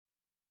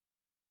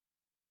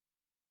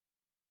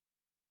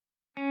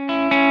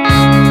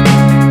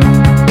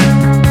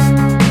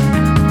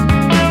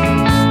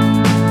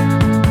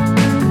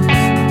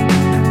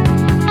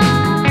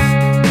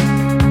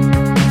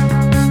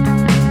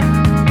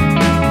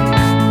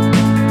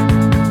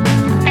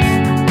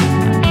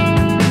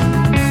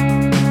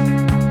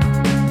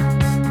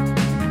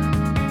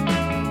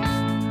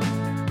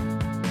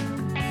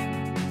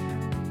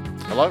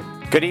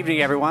Good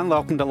evening, everyone.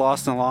 Welcome to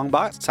Lost in the Long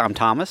Box. I'm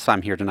Thomas.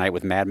 I'm here tonight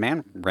with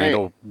Madman.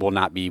 Randall will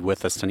not be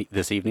with us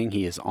this evening.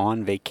 He is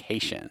on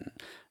vacation.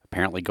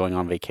 Apparently, going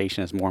on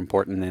vacation is more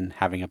important than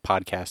having a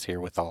podcast here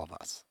with all of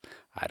us.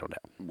 I don't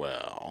know.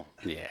 Well,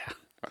 Yeah.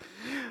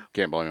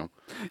 can't blame him.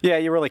 Yeah,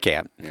 you really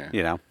can't. Yeah.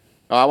 You know.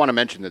 Oh, I want to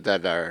mention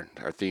that our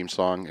theme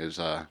song is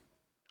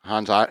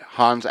Hans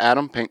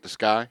Adam, Paint the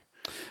Sky.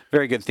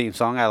 Very good theme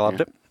song. I loved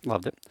it.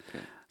 Loved it.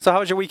 Yeah. So, how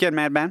was your weekend,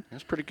 Madman?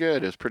 It's pretty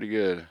good. It's pretty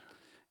good.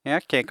 Yeah,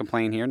 can't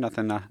complain here.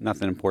 Nothing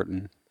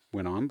important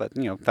went on, but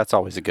that's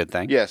always a good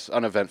thing. Yes,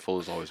 uneventful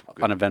is always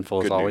good.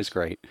 Uneventful is Good always news.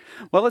 great.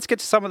 Well, let's get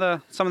to some of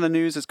the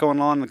news that's going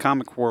on in the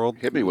comic world.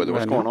 Hit me with it.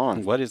 What's going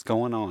on? What is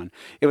going on?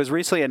 It was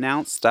recently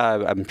announced,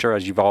 I'm sure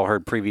as you've all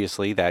heard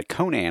previously, that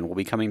Conan will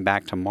be coming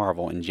back to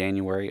Marvel in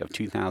January of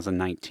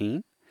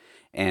 2019.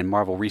 And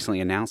Marvel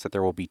recently announced that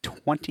there will be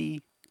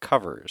 20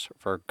 covers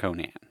for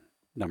Conan,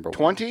 number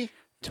 20?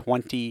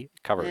 20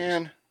 covers.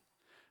 Man,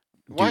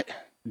 what?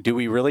 Do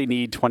we really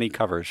need 20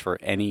 covers for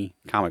any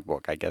comic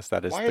book? I guess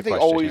that is Why the are they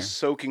question always here.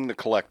 soaking the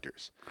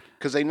collectors?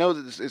 Because they know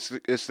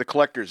that it's the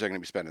collectors that are going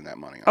to be spending that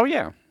money on. Oh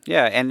yeah,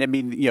 yeah, and I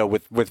mean,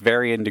 with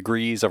varying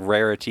degrees of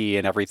rarity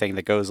and everything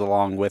that goes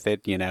along with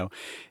it,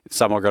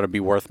 some are going to be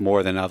worth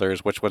more than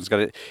others. Which one's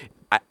going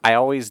to? I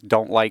always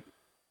don't like,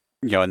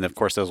 and of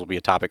course, those will be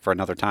a topic for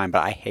another time.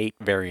 But I hate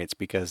variants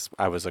because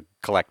I was a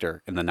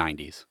collector in the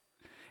 '90s.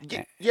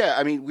 Yeah,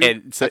 I mean, I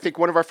think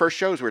one of our first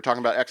shows we were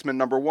talking about X-Men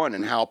 #1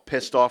 and how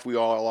pissed off we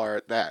all are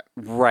at that.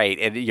 Right,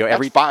 and That's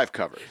every 5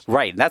 covers.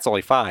 right, and that's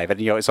only 5,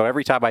 and so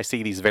every time I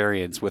see these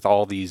variants with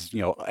all these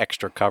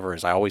extra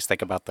covers, I always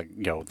think about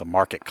the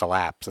market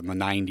collapse in the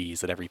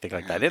 '90s and everything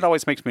like that. It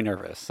always makes me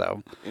nervous.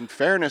 So. In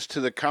fairness to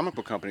the comic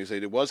book companies,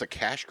 it was a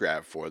cash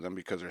grab for them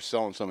because they're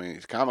selling so many of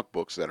these comic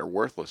books that are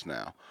worthless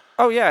now.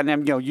 Oh yeah, and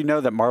then,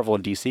 that Marvel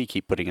and DC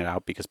keep putting it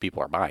out because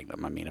people are buying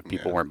them. I mean, if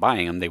people weren't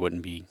buying them, they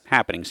wouldn't be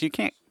happening. So you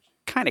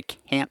kind of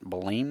can't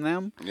blame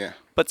them. Yeah.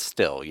 But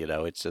still,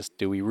 it's just,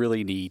 do we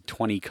really need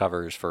 20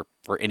 covers for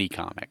any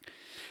comic?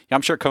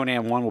 I'm sure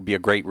Conan 1 will be a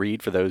great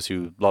read for those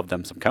who love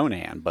them some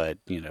Conan, but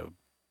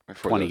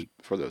For 20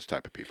 for those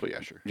type of people,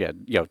 yeah, sure. yeah,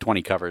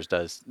 20 covers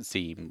does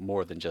seem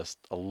more than just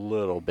a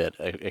little bit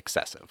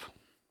excessive.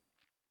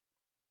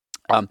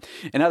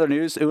 In other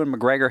news, Ewan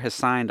McGregor has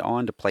signed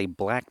on to play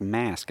Black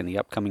Mask in the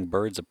upcoming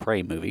Birds of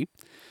Prey movie.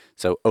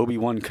 So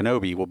Obi-Wan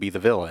Kenobi will be the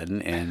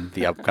villain in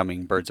the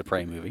upcoming Birds of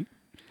Prey movie.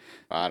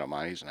 I don't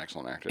mind. He's an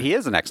excellent actor. He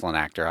is an excellent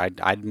actor.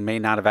 I may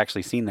not have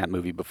actually seen that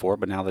movie before,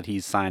 but now that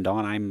he's signed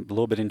on, I'm a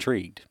little bit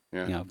intrigued.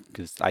 Yeah.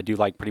 Because I do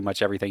like pretty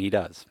much everything he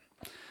does.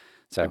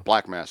 So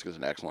Black Mask is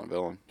an excellent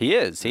villain. He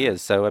is.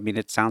 So I mean,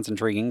 it sounds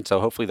intriguing. So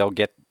hopefully they'll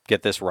get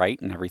this right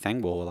and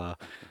everything. We'll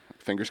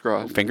Fingers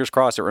crossed. fingers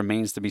crossed. It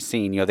remains to be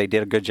seen. They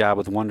did a good job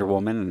with Wonder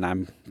Woman, and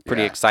I'm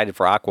pretty Yeah. excited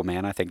for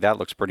Aquaman. I think that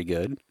looks pretty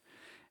good.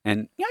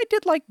 And I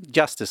did like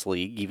Justice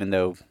League, even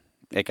though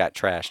it got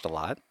trashed a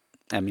lot.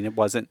 I mean, it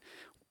wasn't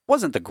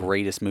the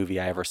greatest movie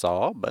I ever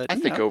saw, but I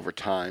think over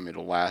time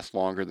it'll last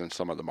longer than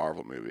some of the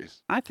Marvel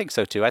movies. I think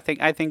so too. I think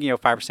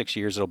 5 or 6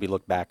 years it'll be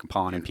looked back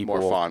upon and people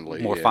More will-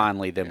 fondly, more yeah.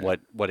 fondly than Yeah.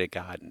 what it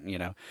got.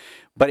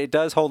 But it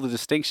does hold the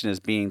distinction as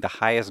being the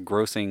highest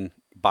grossing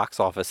box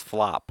office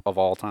flop of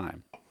all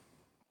time.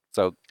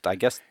 So I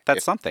guess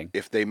that's something.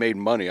 If they made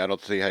money, I don't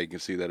see how you can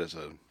see that as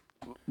a.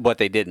 But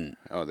they didn't.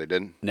 Oh, they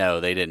didn't. No,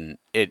 they didn't.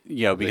 It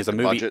because the the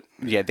movie. budget?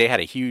 Yeah, they had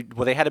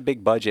they had a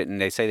big budget, and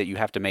they say that you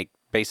have to make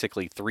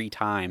basically 3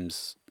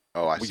 times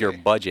Oh, I see. your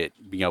budget.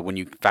 When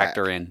you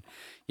factor in,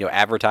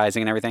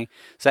 advertising and everything.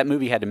 So that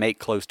movie had to make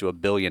close to $1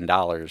 billion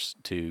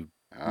to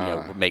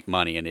make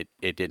money, and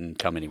it didn't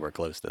come anywhere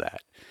close to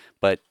that.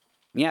 But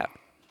yeah,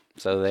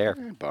 so there.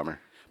 Bummer.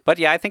 But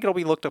yeah, I think it'll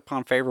be looked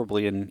upon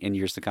favorably in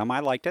years to come.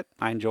 I liked it.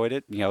 I enjoyed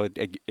it.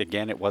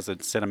 Again, it was a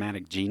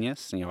cinematic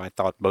genius. I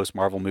thought most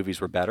Marvel movies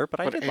were better, but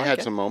I But did it like had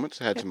it. some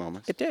moments. It had some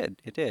moments. It did.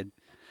 It did.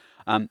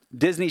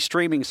 Disney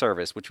streaming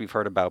service, which we've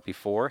heard about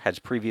before, has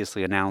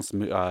previously announced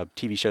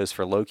TV shows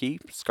for Loki,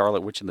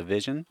 Scarlet Witch and the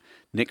Vision,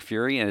 Nick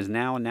Fury, and has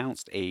now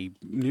announced a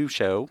new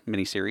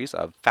miniseries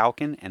of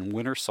Falcon and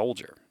Winter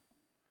Soldier.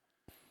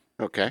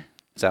 Okay.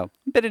 So,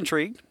 a bit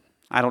intrigued.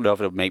 I don't know if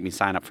it'll make me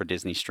sign up for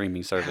Disney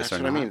streaming service That's or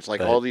what not. I mean. It's like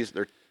but- all these.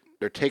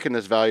 They're taking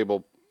this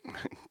valuable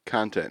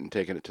content and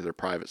taking it to their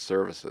private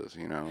services.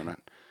 And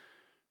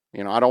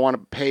I don't want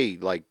to pay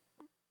like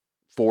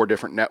 4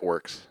 different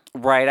networks.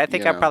 Right. I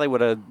think you I know. probably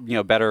would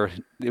have, better.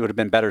 It would have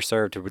been better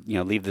served to,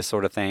 leave this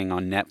sort of thing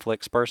on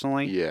Netflix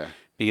personally. Yeah.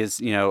 Because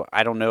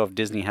I don't know if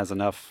Disney has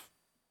enough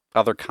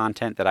other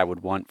content that I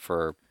would want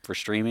for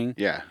streaming.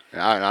 Yeah.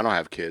 I don't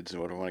have kids,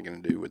 and what am I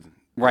going to do with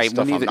Right.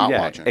 stuff neither, I'm not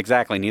yeah, watching?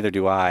 exactly. Neither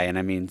do I. And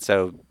I mean,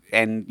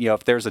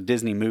 if there's a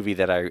Disney movie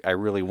that I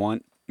really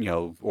want,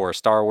 or a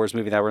Star Wars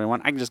movie that I really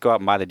want, I can just go out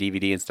and buy the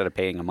DVD instead of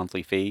paying a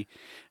monthly fee.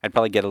 I'd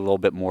probably get a little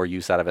bit more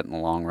use out of it in the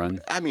long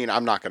run. I mean,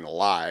 I'm not going to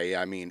lie.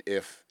 I mean,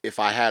 if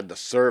I had the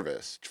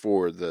service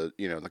for the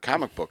the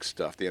comic book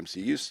stuff, the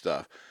MCU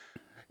stuff,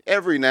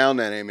 every now and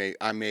then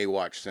I may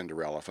watch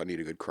Cinderella if I need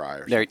a good cry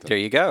or There something.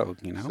 you go.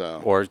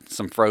 So- Or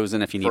some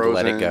Frozen if you need to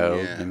let it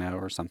Frozen, go. yeah.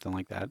 Or something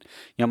like that.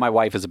 My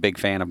wife is a big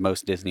fan of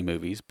most Disney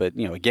movies, but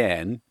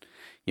again,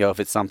 if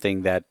it's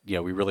something that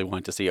we really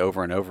want to see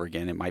over and over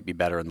again, it might be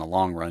better in the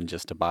long run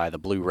just to buy the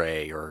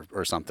Blu-ray or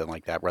something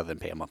like that rather than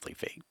pay a monthly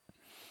fee.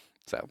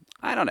 So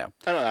I don't know.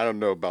 I don't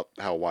know about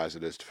how wise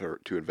it is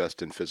to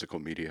invest in physical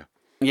media.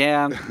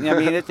 Yeah, I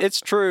mean it's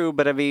true,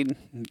 but I mean,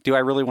 do I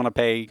really want to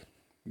pay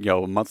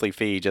a monthly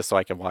fee just so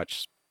I can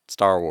watch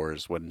Star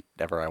Wars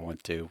whenever I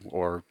want to,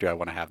 or do I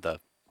want to have the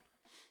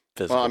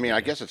physical? Well, I mean, I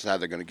media? guess it's how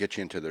they're going to get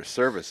you into their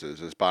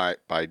services is by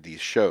these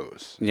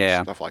shows,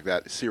 Yeah. stuff like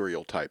that,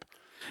 serial type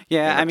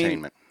Yeah, I mean,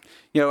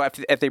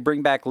 entertainment. if they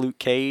bring back Luke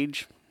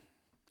Cage,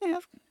 yeah,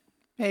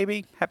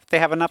 maybe if they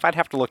have enough. I'd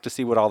have to look to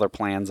see what all their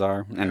plans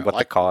are and Yeah, what the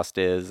like- cost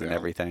is and yeah.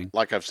 everything.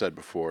 Like I've said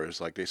before, is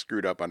like they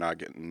screwed up on not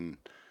getting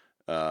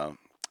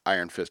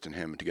Iron Fist and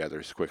him together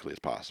as quickly as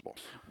possible.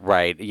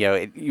 Right.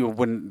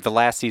 When the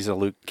last season of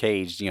Luke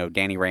Cage,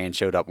 Danny Rand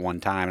showed up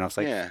one time, and I was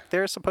like, Yeah.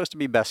 they're supposed to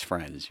be best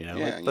friends.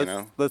 Yeah,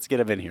 Let's get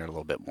them in here a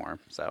little bit more.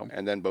 So.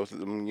 And then both of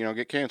them,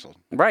 get canceled.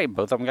 Right,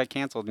 both of them got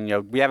canceled,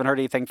 and we haven't heard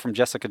anything from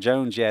Jessica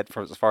Jones yet,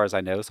 as far as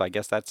I know. So I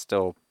guess that's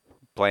still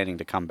planning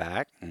to come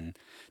back. And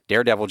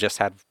Daredevil just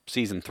had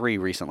season 3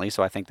 recently,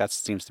 so I think that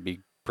seems to be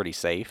pretty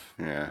safe.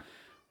 Yeah.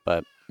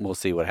 But we'll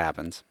see what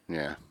happens.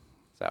 Yeah.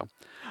 So,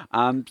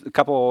 a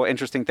couple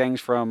interesting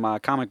things from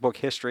comic book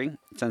history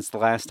since the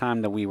last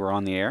time that we were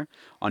on the air.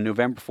 On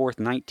November 4th,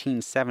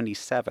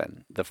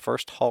 1977, the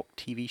first Hulk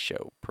TV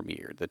show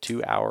premiered, the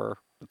two-hour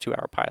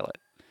pilot.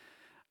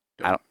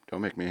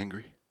 Don't make me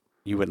angry.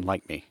 You wouldn't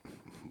like me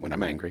when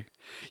I'm angry.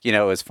 It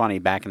was funny.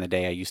 Back in the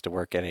day, I used to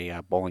work at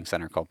a bowling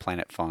center called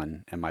Planet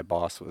Fun, and my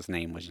boss's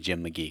name was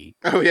Jim McGee.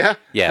 Oh yeah.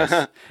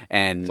 Yes,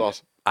 and That's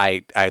awesome.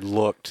 I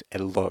looked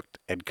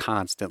and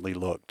constantly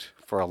looked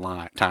for a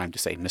long time to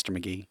say, Mr.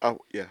 McGee, Oh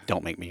yeah.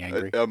 don't make me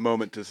angry. A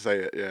moment to say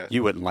it. Yeah.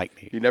 You wouldn't like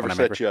me. He never when I'm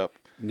set angry. you up.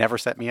 Never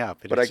set me up.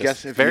 But I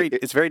guess if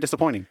it's very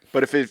disappointing.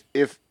 But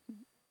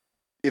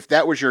if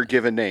that was your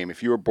given name,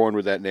 if you were born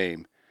with that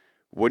name,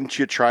 wouldn't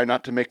you try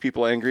not to make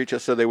people angry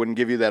just so they wouldn't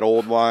give you that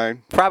old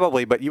line?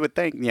 Probably, but you would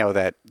think,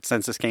 that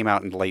since this came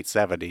out in the late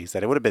 70s,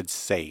 that it would have been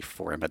safe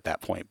for him at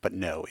that point. But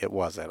no, it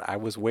wasn't. I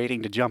was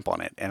waiting to jump on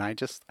it, and I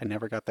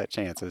never got that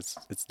chance.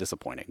 It's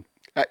disappointing.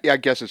 Yeah, I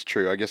guess it's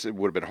true. I guess it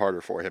would have been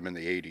harder for him in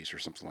the 80s or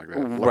something like that.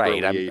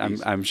 Right. Early I'm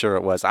 80s. I'm sure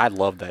it was. I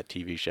loved that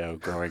TV show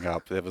growing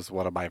up. It was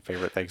one of my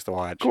favorite things to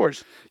watch. Of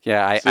course.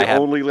 Yeah, It's the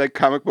only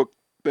comic book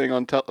thing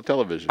on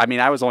television. I mean,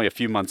 I was only a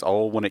few months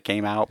old when it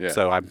came out, Yeah.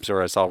 so I'm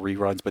sure I saw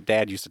reruns. But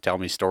Dad used to tell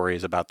me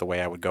stories about the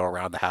way I would go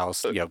around the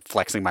house,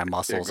 flexing my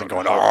muscles and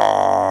going,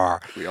 "Oh!"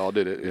 We all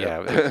did it.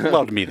 Yeah. Yeah,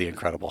 loved me the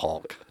Incredible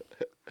Hulk.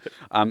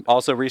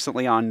 Also,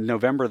 recently on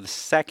November the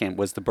 2nd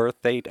was the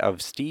birth date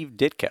of Steve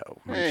Ditko.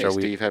 Hey,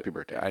 Steve, happy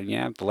birthday.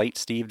 Yeah, the late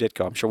Steve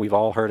Ditko. I'm sure we've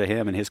all heard of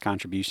him and his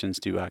contributions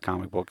to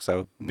comic books.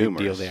 So big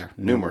deal there.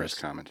 Numerous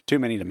comments. Too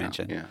many to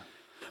mention. Yeah.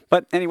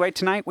 But anyway,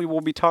 tonight we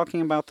will be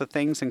talking about the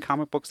things in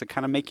comic books that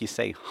kind of make you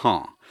say,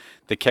 "Huh."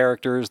 The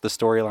characters, the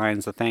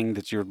storylines, the thing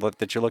that you're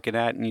looking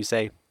at, and you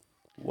say,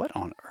 "What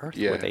on earth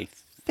were they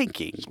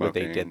thinking when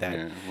they did that?"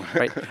 yeah.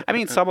 Right? I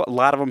mean, a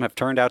lot of them have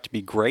turned out to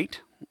be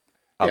great.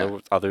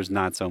 Others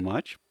not so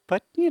much.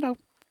 But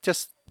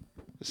just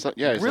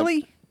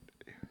really,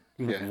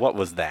 Yeah. what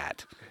was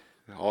that?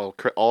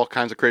 all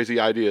kinds of crazy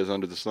ideas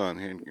under the sun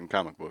in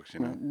comic books,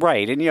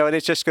 Right, and and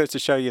it just goes to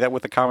show you that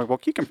with a comic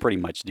book, you can pretty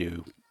much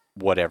do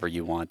whatever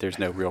you want. There's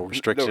no real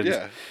restrictions.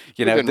 No,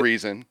 yeah. Within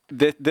reason.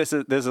 This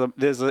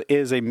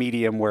is a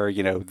medium where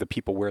the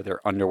people wear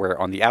their underwear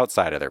on the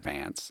outside of their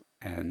pants,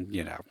 and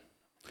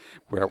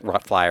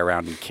fly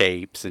around in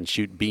capes and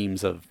shoot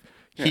beams of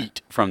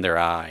heat from their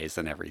eyes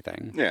and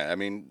everything. Yeah, I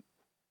mean,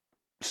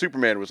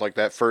 Superman was like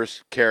that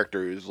first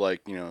character who's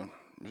like,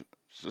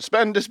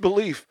 suspend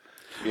disbelief,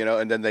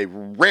 and then they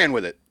ran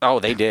with it. Oh,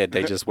 they did.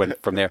 They just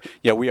went from there.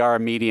 Yeah, we are a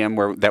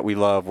medium that we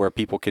love, where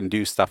people can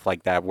do stuff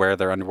like that, wear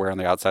their underwear on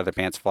the outside of their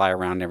pants, fly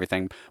around and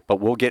everything. But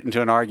we'll get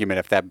into an argument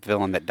if that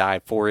villain that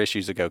died 4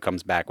 issues ago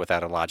comes back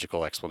without a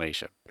logical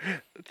explanation.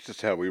 That's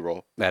just how we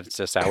roll. That's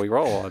just how we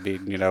roll. I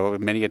mean,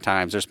 many a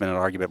times there's been an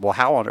argument. Well,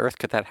 how on earth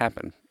could that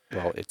happen?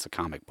 Well, it's a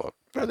comic book.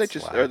 Or they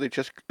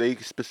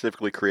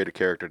specifically create a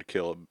character to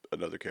kill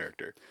another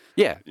character.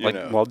 Yeah,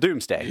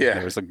 Doomsday. Yeah.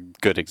 There's a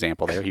good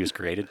example there. He was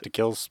created to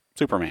kill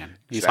Superman.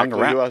 He's Exactly hung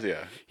around. who I was,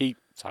 yeah. He's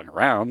hung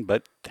around,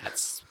 but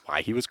that's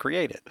why he was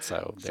created.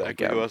 So there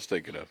Exactly you who I go. was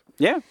thinking of.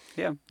 Yeah,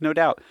 no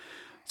doubt.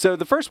 So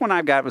the first one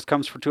I've got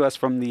comes to us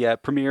from the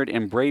premiered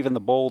in Brave and the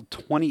Bold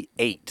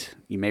 28.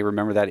 You may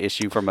remember that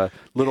issue from a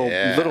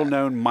little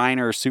known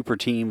minor super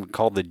team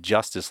called the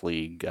Justice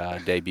League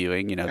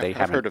debuting.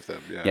 I've heard of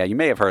them. Yeah. Yeah, you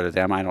may have heard of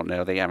them. I don't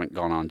know. They haven't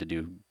gone on to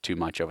do too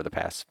much over the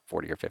past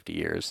 40 or 50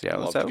 years. Yeah, I'd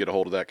love to get a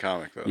hold of that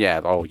comic though.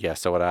 Yeah. Oh, yeah.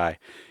 So would I,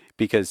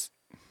 because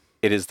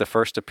it is the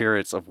first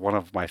appearance of one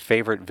of my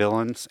favorite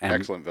villains. And,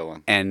 Excellent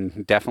villain.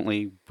 And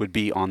definitely would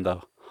be on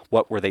the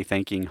 "What were they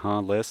thinking, huh?"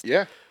 list.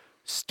 Yeah.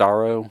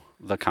 Starro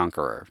the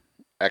Conqueror.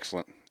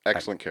 Excellent.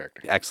 Excellent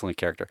character. Excellent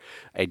character.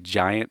 A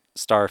giant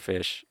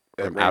starfish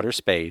from outer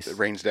space. It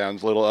rains down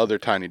little other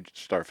tiny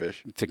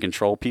starfish to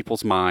control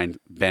people's mind,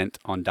 bent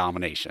on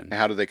domination. And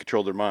how do they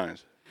control their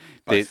minds?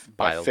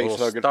 By a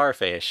little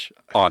starfish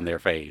on their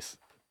face.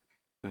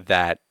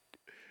 That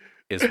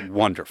is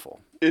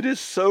wonderful. It is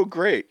so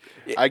great.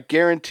 I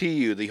guarantee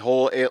you the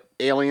whole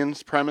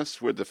Aliens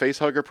premise with the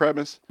facehugger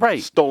premise,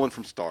 right, stolen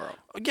from Starro.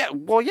 Yeah,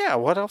 well, yeah,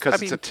 what else?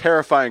 Because it's a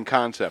terrifying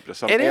concept of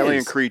some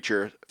alien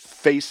creature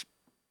face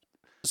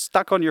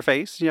stuck on your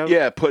face,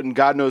 Yeah, putting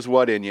God knows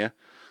what in you.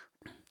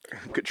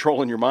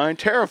 Controlling your mind,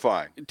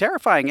 terrifying.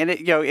 And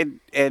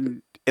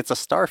and it's a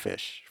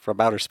starfish from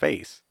outer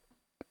space.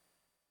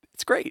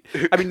 It's great.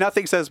 I mean,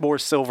 nothing says more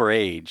Silver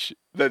Age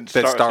than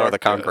Star of the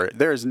Conqueror. Yeah.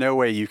 There is no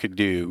way you could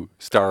do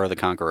Star of the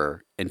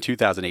Conqueror in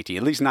 2018,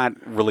 at least not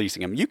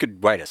releasing him. You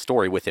could write a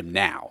story with him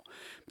now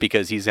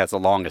because he has a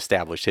long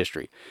established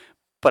history.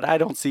 But I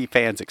don't see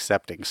fans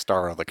accepting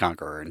Star of the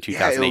Conqueror in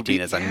 2018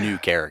 as a new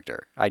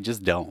character. I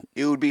just don't.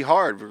 It would be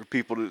hard for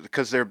people to,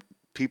 because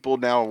people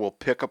now will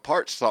pick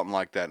apart something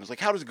like that. And it's like,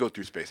 how does it go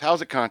through space? How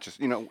is it conscious?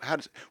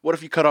 What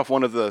if you cut off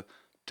one of the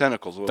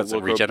tentacles? Does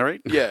it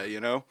regenerate?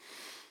 Yeah,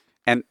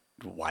 And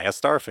why a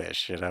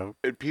starfish, And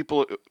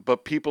people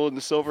in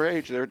the Silver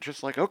Age, they're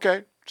just like,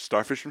 okay,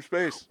 starfish from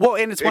space. Well,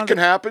 and it can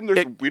happen.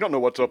 We don't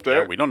know what's up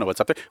there. Yeah, we don't know what's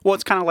up there. Well,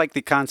 it's kind of like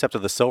the concept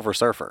of the Silver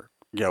Surfer.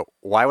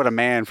 Why would a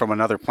man from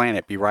another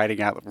planet be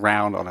riding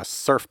around on a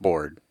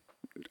surfboard?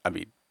 I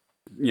mean,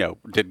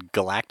 did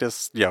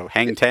Galactus,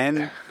 hang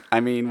 10? I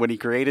mean, when he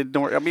created,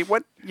 what, When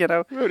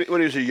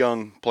he was a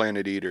young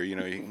planet eater, he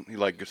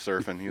liked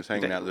surfing. He was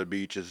hanging out at the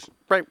beaches.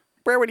 Right.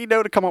 Where would he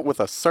know to come up with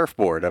a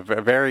surfboard? A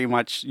very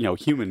much,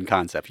 human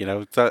concept,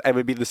 So it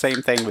would be the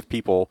same thing with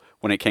people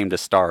when it came to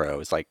Starro.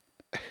 It's like,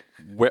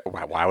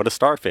 why would a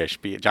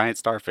giant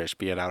starfish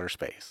be in outer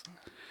space?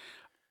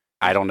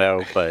 I don't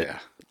know, but yeah.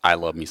 I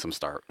love me some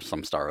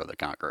Starro the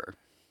Conqueror.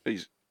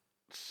 He's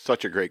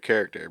such a great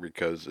character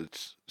because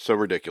it's so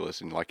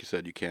ridiculous, and like you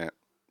said, you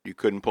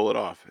couldn't pull it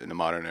off in the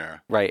modern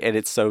era. Right, and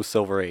it's so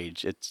Silver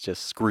Age. It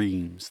just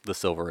screams the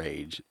Silver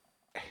Age.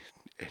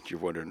 And you're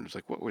wondering, it's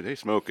like, what were they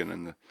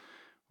smoking?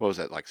 What was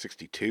that, like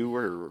 62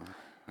 or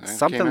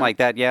something like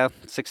that? Yeah,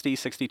 60,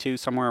 62,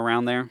 somewhere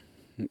around there.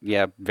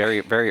 Yeah,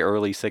 very, very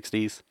early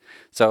 60s.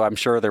 So I'm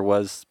sure there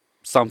was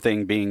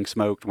something being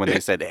smoked when they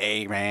said,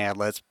 "Hey, man,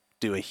 let's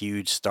do a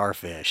huge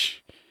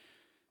starfish."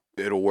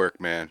 It'll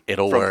work, man.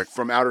 It'll work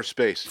from outer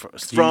space.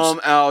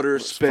 From outer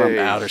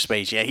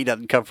space. Yeah, he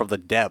doesn't come from the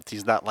depths.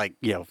 He's not like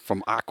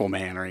from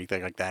Aquaman or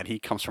anything like that. He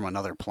comes from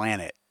another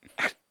planet.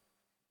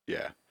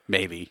 Yeah,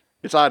 maybe.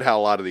 It's odd how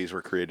a lot of these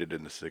were created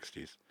in the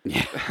 60s.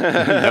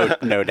 Yeah,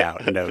 no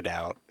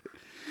doubt.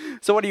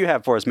 So what do you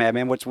have for us,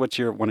 Madman? What's one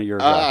of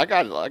your? I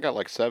got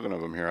like 7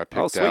 of them here. I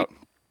picked out.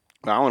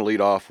 Now I want to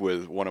lead off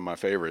with one of my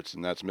favorites,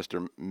 and that's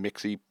Mr.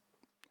 Mxyzptlk.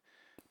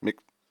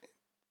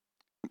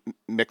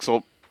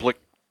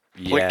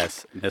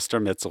 Yes, Mr.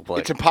 Mxyzptlk.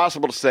 It's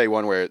impossible to say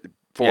one way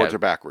forwards or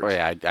backwards. Oh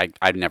yeah,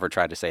 I'd never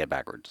tried to say it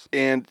backwards.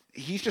 And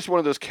he's just one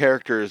of those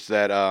characters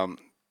that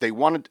they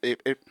wanted.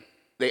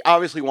 They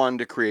obviously wanted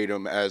to create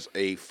him as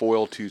a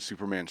foil to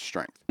Superman's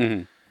strength.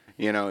 Mm-hmm.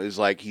 It's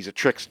like he's a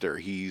trickster.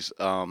 He's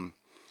you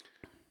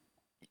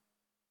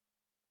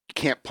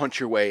can't punch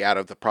your way out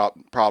of the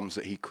problems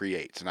that he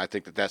creates. And I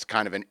think that that's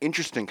kind of an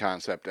interesting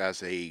concept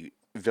as a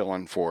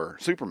villain for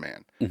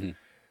Superman. Mm-hmm.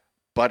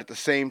 But at the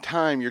same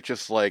time, you're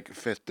just like,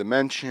 fifth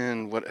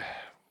dimension. What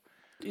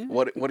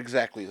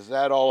exactly is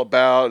that all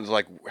about? It's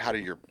like, how do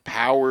your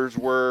powers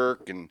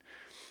work? And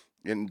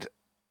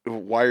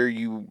why are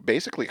you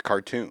basically a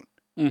cartoon?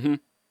 Mm-hmm.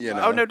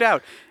 Oh, no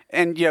doubt.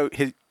 And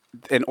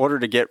in order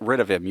to get rid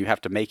of him, you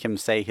have to make him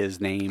say his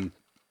name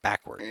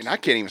backwards. And I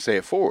can't even say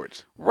it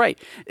forwards. Right.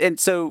 And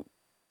so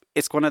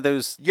it's one of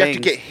those You have to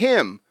get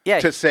him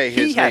to say his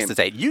name. He has to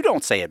say it. You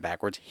don't say it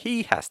backwards.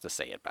 He has to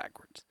say it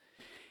backwards.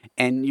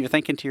 And you're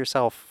thinking to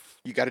yourself,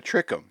 you got to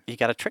trick him.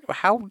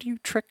 How do you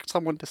trick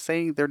someone to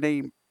saying their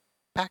name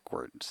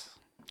backwards?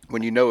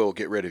 When you know it'll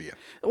get rid of you.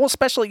 Well,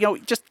 especially,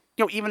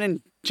 even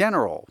in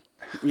general,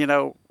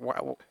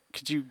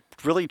 could you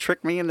really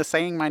trick me into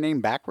saying my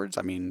name backwards?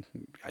 I mean,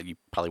 you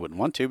probably wouldn't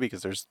want to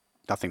because there's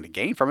nothing to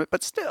gain from it,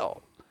 but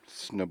still.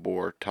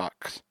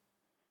 Snabor-Tox.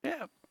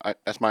 Yeah.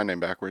 That's my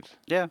name backwards.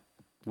 Yeah.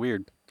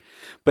 Weird.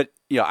 But,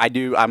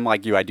 I'm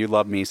like you. I do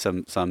love me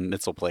some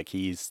Mxyzptlk.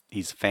 He's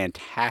a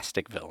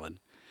fantastic villain,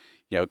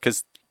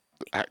 because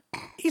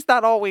he's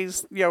not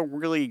always,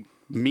 really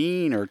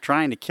mean or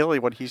trying to kill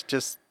anyone. He's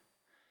just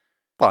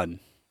fun.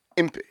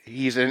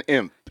 He's an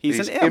imp.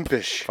 He's an imp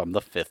impish from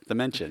the fifth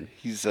dimension.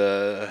 He's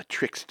a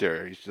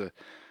trickster.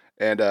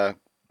 And I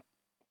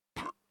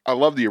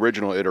love the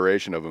original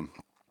iteration of him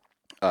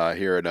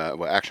here at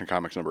Action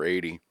Comics number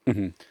 80.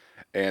 Mm-hmm.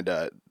 And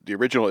the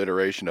original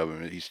iteration of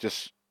him, he's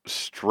just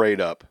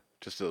straight up,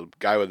 just a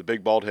guy with a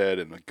big bald head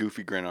and a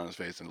goofy grin on his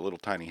face and a little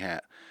tiny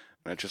hat.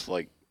 And it's just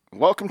like,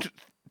 welcome to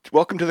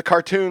the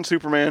cartoon,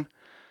 Superman.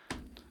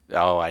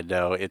 Oh, I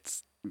know.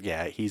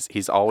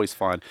 He's always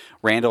fun.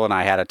 Randall and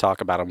I had a talk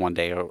about him one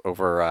day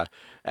over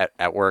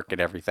at work and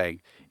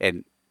everything.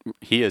 And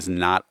he is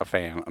not a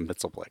fan of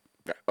Mxyzptlk.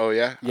 Oh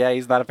yeah. Yeah,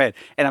 he's not a fan.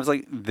 And I was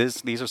like,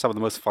 these are some of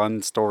the most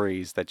fun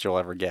stories that you'll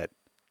ever get.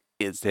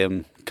 Is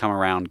him come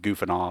around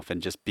goofing off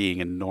and just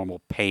being a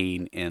normal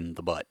pain in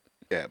the butt.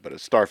 Yeah, but a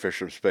starfish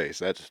from space.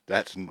 That's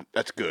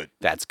good.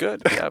 That's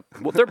good. Yeah.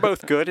 Well, they're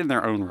both good in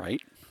their own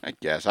right. I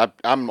guess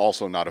I'm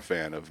also not a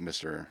fan of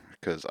Mr.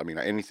 Because I mean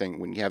anything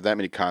when you have that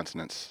many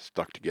consonants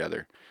stuck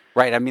together,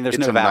 Right. I mean, there's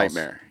it's no a vowels.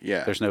 nightmare.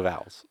 Yeah. There's no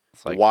vowels.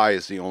 It's like, Y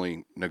is the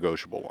only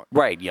negotiable one.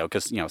 right.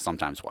 Because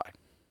sometimes why.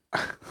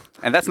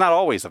 And that's not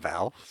always a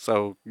vowel.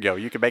 So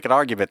you can make an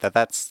argument that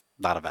that's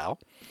not a vowel.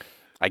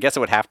 I guess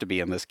it would have to be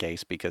in this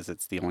case because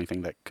it's the only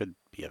thing that could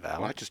be a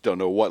vowel. Well, I just don't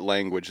know what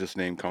language this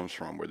name comes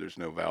from where there's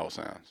no vowel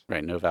sounds.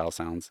 Right, no vowel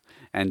sounds.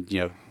 And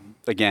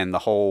again, the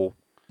whole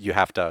you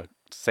have to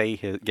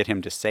get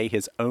him to say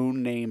his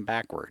own name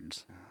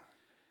backwards.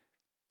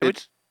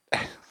 It's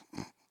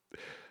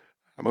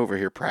I'm over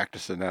here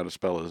practicing how to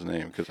spell his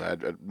name because I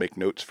had to make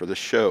notes for the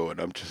show, and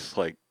I'm just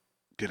like,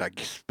 did I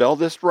spell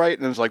this right?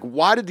 And it's like,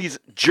 why did these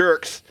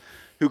jerks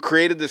who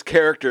created this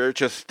character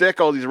just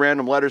stick all these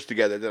random letters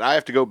together that I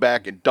have to go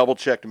back and double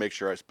check to make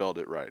sure I spelled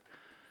it right?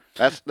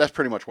 That's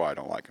pretty much why I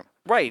don't like him.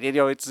 Right,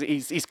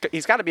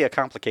 he's got to be a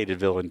complicated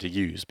villain to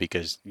use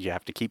because you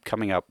have to keep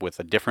coming up with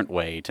a different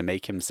way to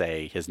make him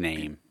say his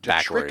name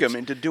backwards. Trick him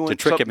into doing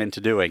him into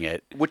doing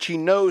it, which he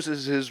knows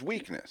is his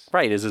weakness.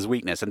 Right, is his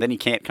weakness, and then he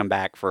can't come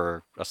back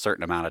for a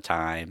certain amount of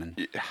time,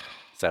 and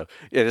so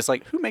it's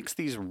like who makes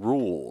these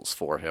rules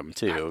for him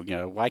too?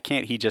 Why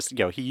can't he just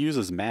he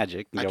uses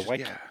magic?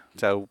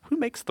 So who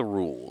makes the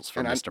rules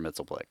for Mr.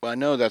 Mxyzptlk? Well, I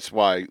know that's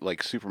why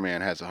like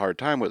Superman has a hard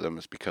time with him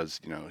is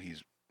because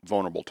he's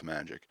vulnerable to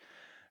magic,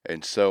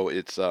 and so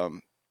it's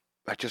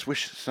I just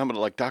wish somebody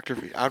like Dr.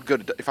 Fate.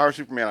 If I were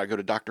Superman, I'd go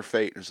to Dr.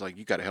 Fate and it's like,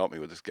 you got to help me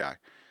with this guy.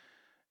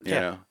 You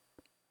know?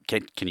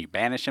 Can you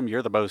banish him?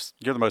 You're the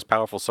most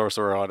powerful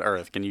sorcerer on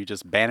Earth. Can you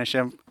just banish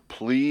him?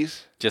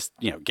 Please. Just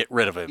get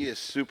rid of him. He is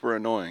super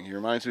annoying. He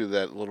reminds me of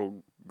that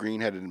little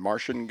green-headed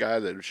Martian guy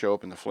that would show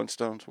up in the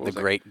Flintstones. The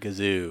Great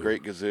Gazoo.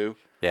 Great Gazoo.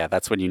 Yeah,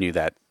 that's when you knew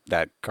that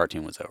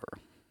cartoon was over.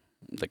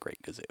 The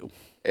Great Gazoo.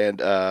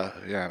 And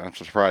I'm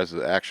surprised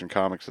that Action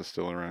Comics is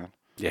still around.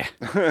 Yeah.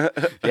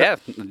 Yeah.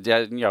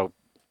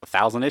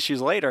 1,000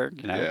 issues later.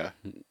 Yeah.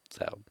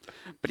 So,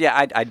 but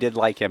yeah, I did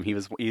like him.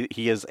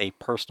 He is a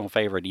personal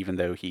favorite, even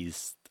though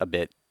he's a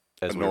bit,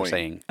 as we were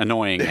saying,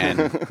 annoying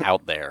and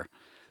out there.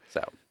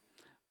 So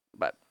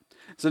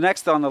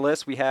next on the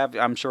list we have,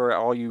 I'm sure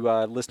all you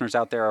listeners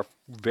out there are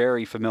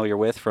very familiar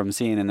with from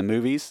seeing in the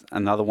movies.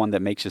 Another one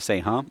that makes you say,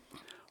 "Huh?"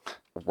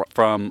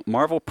 From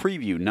Marvel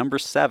Preview number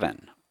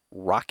 7,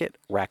 Rocket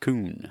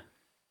Raccoon.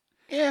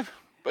 Yeah,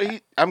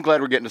 but I'm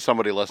glad we're getting to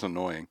somebody less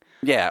annoying.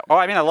 Yeah. Oh,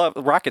 I mean, I love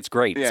Rocket's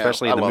great,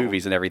 especially in the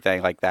movies and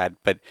everything like that.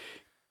 But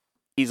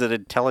he's an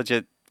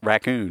intelligent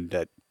raccoon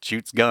that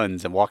shoots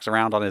guns and walks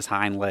around on his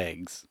hind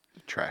legs.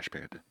 Trash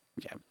panda.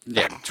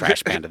 Yeah,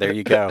 trash panda. There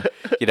you go.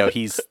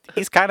 He's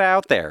kind of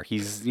out there.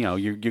 He's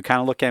you kind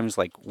of look at him and it's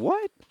like,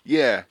 what?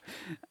 Yeah.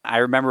 I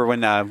remember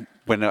when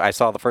I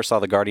saw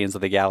the Guardians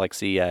of the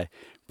Galaxy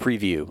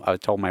preview, I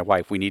told my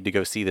wife we need to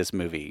go see this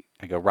movie.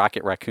 I go,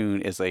 Rocket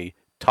Raccoon is a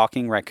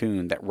talking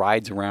raccoon that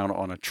rides around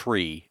on a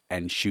tree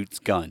and shoots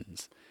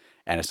guns.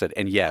 And I said,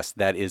 and yes,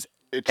 that is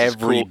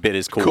every bit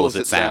as cool as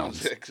it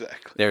sounds.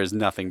 Exactly. There is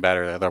nothing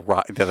better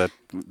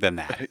than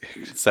that.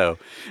 So,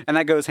 and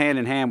that goes hand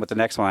in hand with the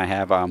next one I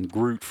have,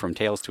 Groot from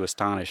Tales to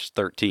Astonish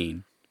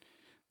 13.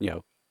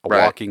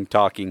 Walking,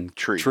 talking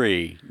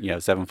tree.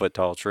 7-foot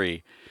tall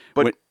tree.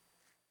 But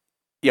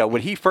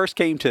when he first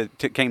came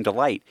to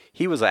light,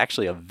 he was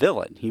actually a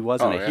villain. He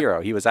wasn't a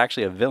hero. He was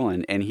actually a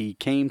villain, and he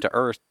came to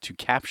Earth to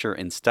capture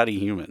and study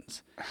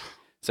humans.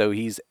 So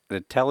he's an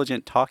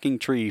intelligent talking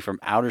tree from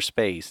outer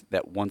space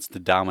that wants to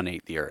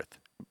dominate the Earth.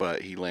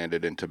 But he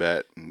landed in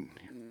Tibet and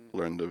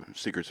learned the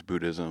secrets of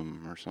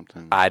Buddhism or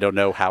something. I don't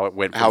know how it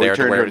went from how there he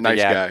turned to where a nice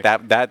guy.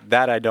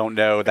 That I don't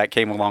know. That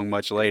came along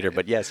much later.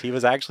 But yes, he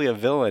was actually a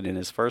villain in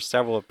his first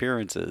several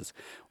appearances,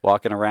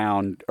 walking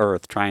around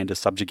Earth trying to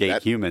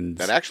subjugate humans.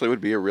 That actually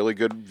would be a really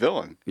good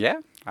villain.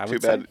 Yeah, I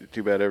would say.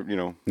 Too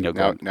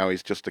bad. Now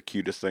he's just the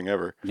cutest thing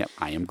ever. Yep,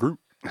 I am Groot.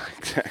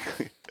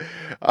 Exactly.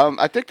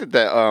 I think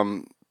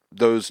that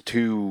those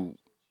two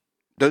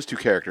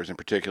characters in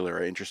particular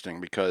are interesting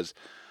because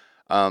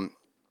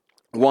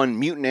one,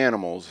 mutant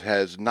animals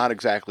is not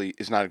exactly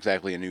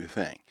a new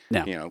thing.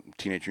 No.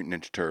 Teenage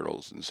Mutant Ninja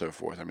Turtles and so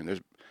forth. I mean, there's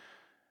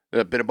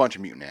been a bunch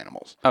of mutant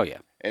animals. Oh yeah.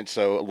 And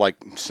so like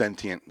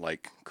sentient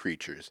like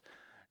creatures.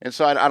 And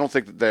so I don't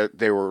think that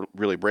they were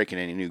really breaking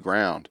any new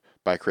ground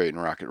by creating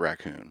Rocket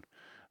Raccoon.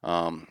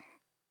 And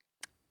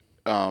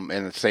at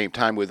the same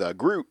time with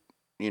Groot,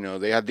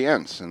 they had the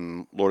Ents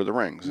in Lord of the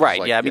Rings.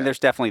 Right. I mean, there's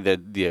definitely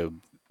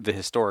the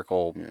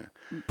historical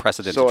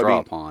precedent to draw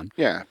upon.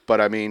 Yeah, but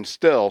I mean,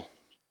 still,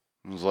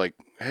 it was like,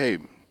 hey,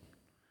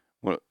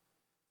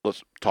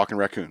 let's talking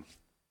raccoon.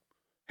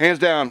 Hands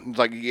down, it's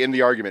like in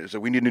the argument, it's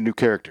like we need a new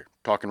character.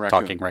 Talking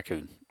raccoon. Talking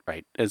raccoon.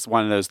 Right. It's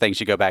one of those things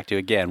you go back to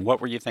again.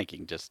 What were you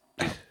thinking? Just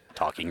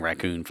talking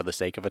raccoon for the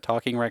sake of a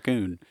talking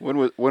raccoon. When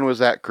was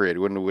that created?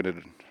 When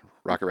did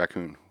Rocket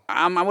Raccoon?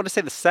 I want to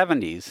say the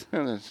 70s, Yeah,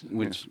 that's-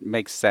 which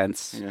makes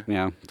sense. Yeah. You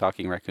know,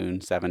 talking raccoon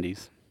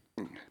 70s.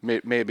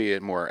 maybe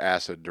a more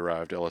acid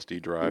derived,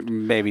 LSD derived.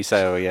 Maybe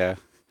so, yeah.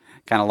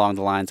 Kind of along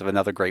the lines of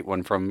another great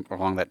one from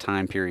along that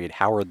time period,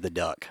 Howard the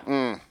Duck.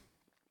 And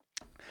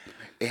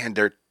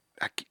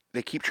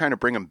they keep trying to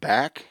bring him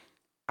back.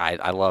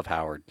 I love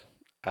Howard.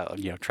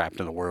 You know, trapped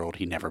in the world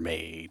he never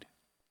made.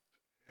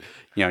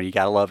 You know, you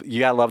gotta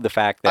love the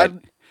fact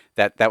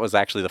that that was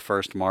actually the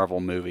first Marvel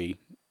movie.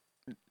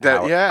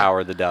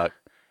 Howard the Duck.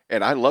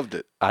 And I loved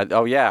it.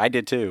 Oh yeah, I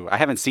did too. I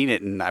haven't seen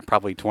it in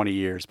probably 20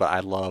 years, but I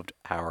loved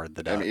Howard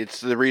the Duck. I mean,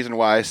 it's the reason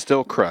why I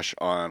still crush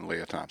on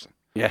Leah Thompson.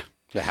 Yeah,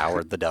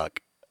 Howard the Duck.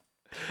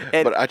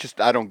 But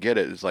I don't get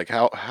it. It's like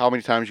how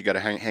many times you got to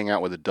hang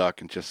out with a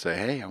duck and just say,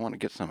 "Hey, I want to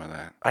get some of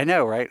that." I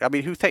know, right? I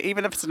mean,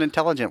 even if it's an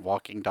intelligent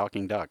walking,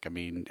 talking duck, I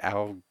mean,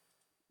 how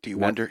do you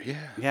wonder?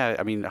 Yeah. Yeah,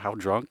 I mean, how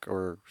drunk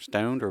or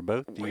stoned or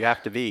both do you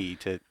have to be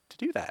to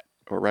do that?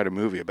 Or write a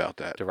movie about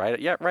that. To write it,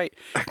 yeah, right.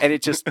 And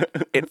it just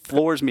it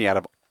floors me out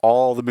of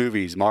all the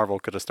movies Marvel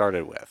could have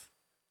started with.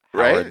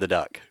 Right? Howard the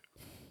Duck.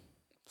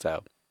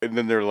 So. And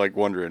then they're like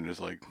wondering, it's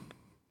like,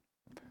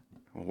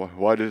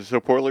 why is it so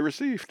poorly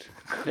received?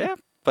 Yeah,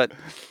 but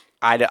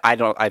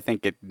I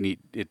think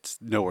it's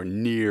nowhere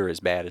near as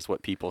bad as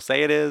what people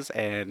say it is,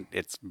 and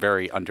it's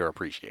very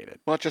underappreciated.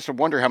 Well, it's just I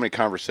wonder how many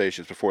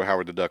conversations before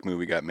Howard the Duck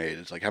movie got made.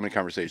 It's like how many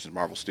conversations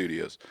Marvel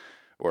Studios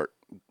or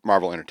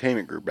Marvel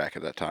Entertainment Group back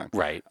at that time,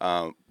 right,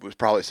 was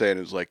probably saying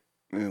it was like,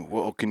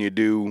 well, can you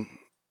do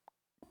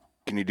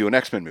an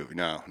X-Men movie?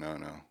 No,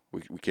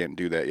 we can't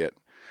do that yet.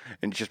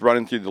 And just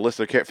running through the list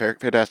of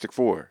Fantastic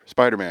Four,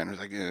 Spider-Man, it was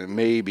like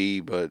maybe,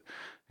 but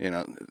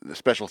the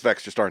special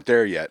effects just aren't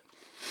there yet.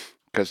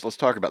 Because let's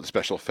talk about the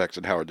special effects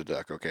in Howard the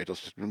Duck, okay?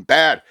 It's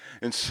bad.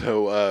 And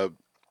so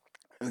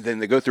then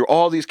they go through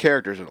all these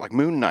characters, like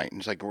Moon Knight,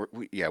 and it's like,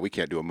 we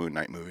can't do a Moon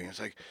Knight movie. And it's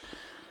like,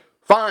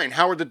 fine,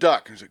 Howard the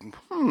Duck. And it's like,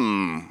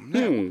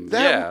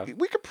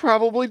 we could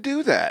probably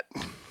do that.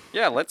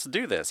 Yeah, let's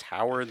do this,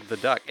 Howard the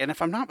Duck. And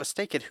if I'm not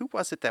mistaken, who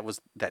was it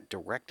that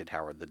directed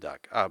Howard the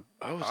Duck?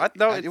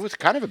 It was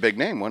kind of a big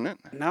name, wasn't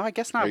it? No, I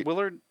guess not.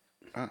 Willard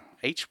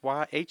Huyck.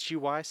 I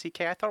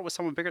thought it was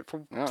someone bigger.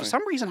 For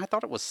some reason, I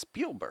thought it was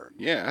Spielberg.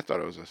 Yeah, I thought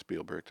it was a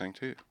Spielberg thing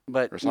too.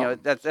 But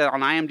that's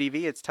on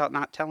IMDb. It's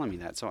not telling me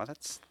that. So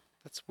that's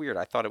weird.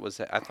 I thought it was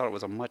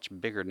a much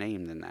bigger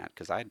name than that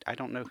because I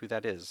don't know who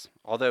that is.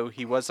 Although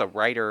he was a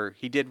writer,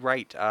 he did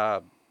write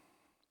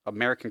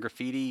American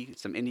Graffiti,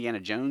 some Indiana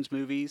Jones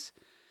movies.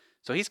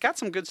 So he's got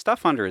some good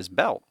stuff under his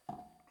belt.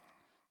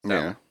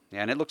 So, yeah,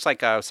 and it looks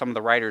like some of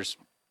the writers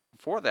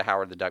for the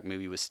Howard the Duck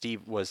movie was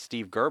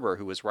Steve Gerber,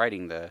 who was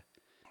writing the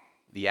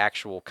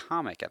actual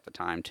comic at the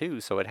time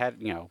too. So it had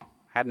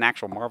an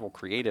actual Marvel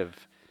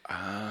creative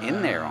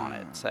in there on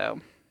it. So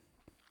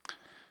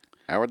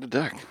Howard the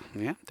Duck.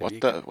 Yeah.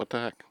 What the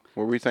heck?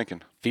 What were we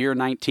thinking? Fear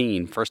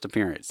 19, first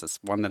appearance. That's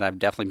one that I've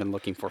definitely been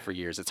looking for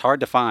years. It's hard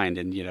to find,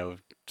 and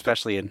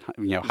especially in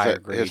higher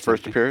grades. His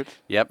first appearance?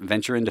 Yep,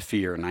 Venture into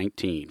Fear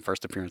 19,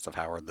 first appearance of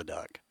Howard the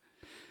Duck.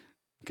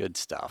 Good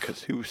stuff.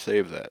 Because who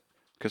saved that?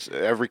 Because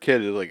every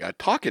kid is like,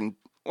 talking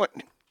what?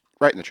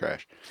 Right in the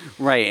trash.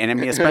 Right, and I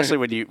mean, especially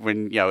when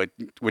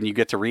you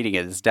get to reading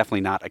it, it's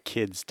definitely not a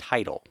kid's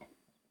title,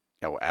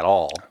 at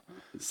all.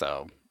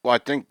 So. Well, I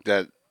think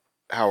that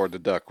Howard the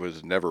Duck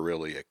was never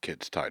really a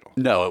kid's title.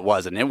 No, it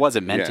wasn't. It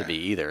wasn't meant to be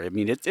either. I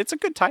mean, it's a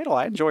good title.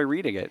 I enjoy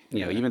reading it.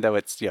 Even though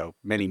it's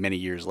many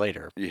years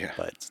later. Yeah.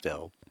 But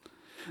still.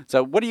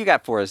 So what do you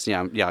got for us?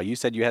 You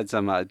said you had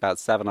some about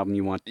 7 of them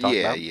you want to talk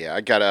about. Yeah.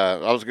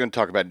 I was going to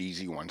talk about an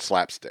easy one,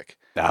 Slapstick.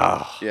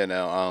 Oh.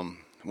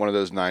 One of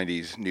those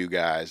 '90s new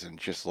guys, and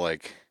just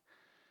like,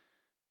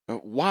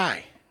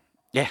 why?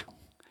 Yeah.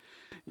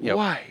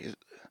 Why?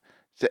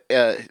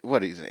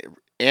 What is it?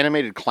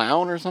 Animated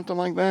clown or something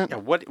like that? Yeah,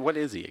 what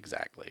is he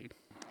exactly?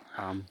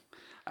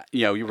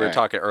 You were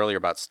talking earlier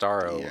about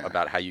Starro,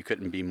 about how you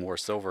couldn't be more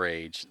Silver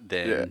Age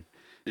than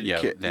you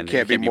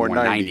can't be more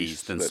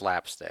 90s than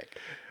Slapstick.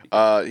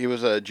 He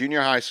was a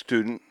junior high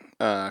student,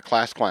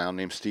 class clown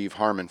named Steve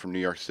Harmon from New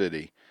York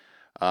City.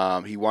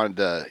 He wanted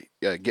to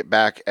get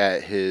back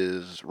at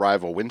his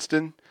rival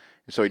Winston,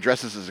 so he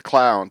dresses as a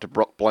clown to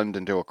blend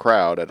into a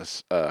crowd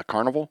at a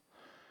carnival.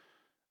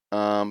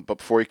 But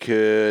before he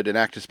could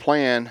enact his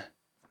plan,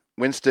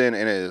 Winston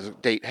and his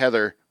date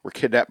Heather were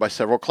kidnapped by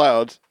several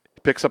clowns.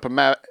 Steve picks up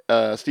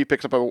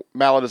a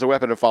mallet as a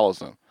weapon and follows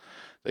them.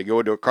 They go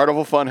into a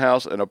carnival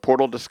funhouse and a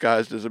portal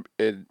disguised as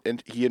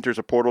and he enters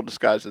a portal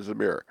disguised as a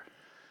mirror.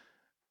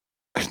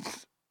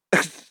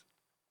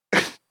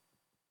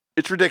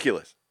 It's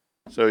ridiculous.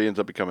 So he ends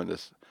up becoming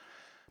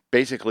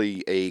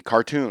basically a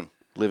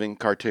living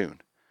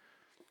cartoon.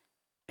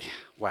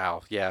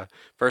 Wow, yeah.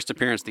 First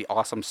appearance, The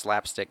Awesome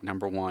Slapstick,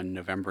 #1,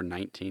 November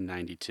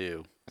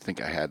 1992. I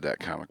think I had that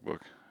comic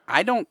book.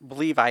 I don't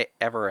believe I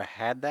ever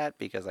had that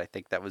because I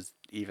think that was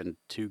even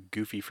too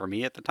goofy for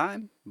me at the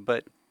time.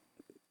 But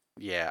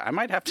yeah, I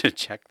might have to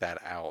check that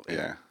out.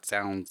 Yeah. It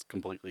sounds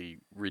completely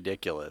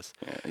ridiculous.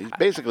 Yeah,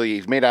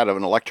 he's made out of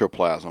an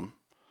electroplasm.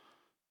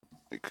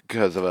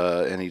 because of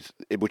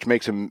which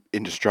makes him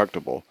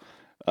indestructible.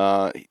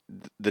 Uh,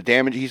 the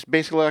damage, he's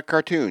basically like a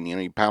cartoon.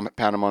 You pound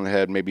him on the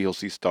head, maybe he'll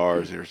see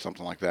stars or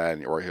something like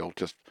that, or he'll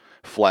just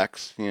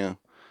flex.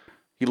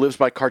 He lives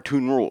by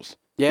cartoon rules.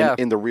 Yeah.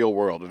 In the real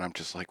world, and I'm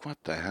just like, what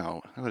the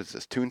hell? What is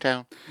this,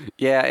 Toontown?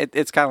 Yeah,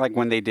 it's kind of like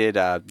when they did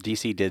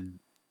DC did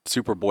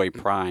Superboy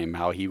Prime,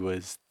 how he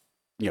was,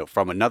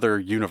 from another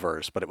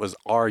universe, but it was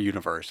our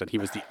universe, and he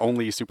was the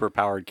only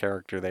superpowered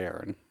character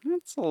there, and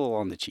it's a little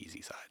on the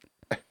cheesy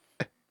side.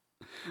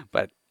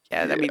 But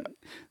yeah, I mean,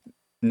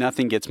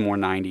 nothing gets more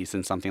 90s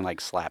than something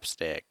like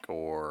Slapstick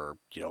or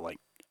like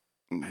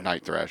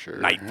Night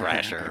Thrasher,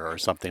 or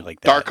something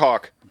like that.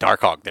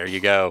 Darkhawk. There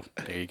you go.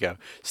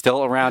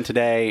 Still around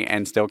today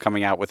and still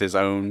coming out with his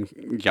own,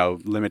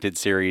 limited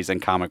series and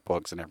comic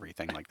books and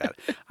everything like that.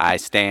 I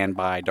stand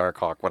by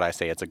Darkhawk when I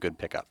say it's a good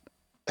pickup.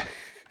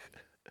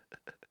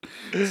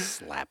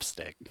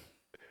 Slapstick.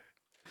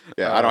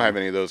 Yeah, I don't have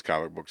any of those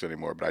comic books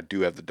anymore, but I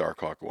do have the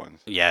Darkhawk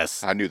ones.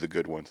 Yes. I knew the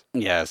good ones.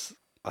 Yes.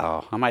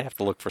 Oh, I might have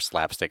to look for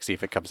Slapstick, see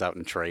if it comes out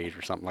in trade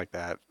or something like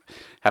that.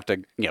 Have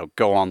to,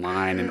 go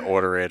online and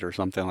order it or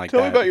something like that.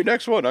 Tell me about your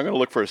next one. I'm going to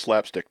look for a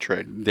Slapstick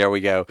trade. There we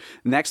go.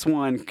 Next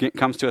one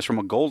comes to us from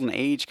a Golden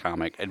Age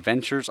comic,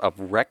 Adventures of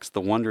Rex the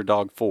Wonder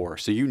Dog 4.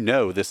 So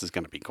this is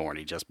going to be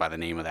corny just by the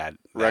name of that.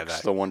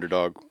 Rex the Wonder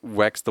Dog.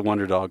 Rex the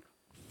Wonder Dog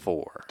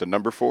 4. The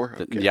number 4?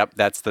 Okay. Yep,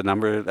 that's the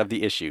number of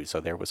the issue. So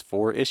there was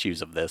 4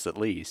 issues of this at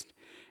least.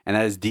 And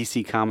that is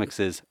DC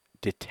Comics'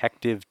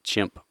 Detective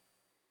Chimp.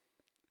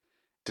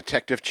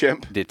 Detective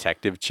Chimp?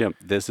 Detective Chimp.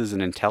 This is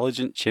an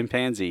intelligent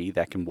chimpanzee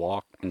that can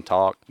walk and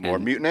talk. More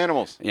mutant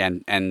animals.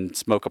 And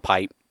smoke a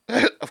pipe.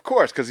 Of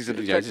course, because he's a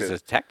detective. He's a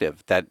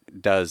detective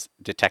that does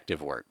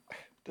detective work.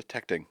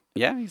 Detecting.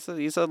 Yeah, he's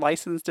a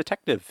licensed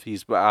detective.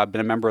 He's been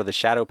a member of the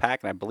Shadow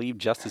Pack and I believe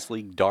Justice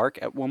League Dark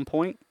at one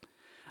point.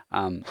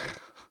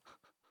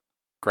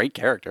 Great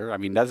character. I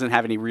mean, doesn't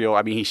have any real...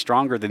 I mean, he's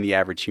stronger than the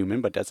average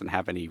human, but doesn't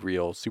have any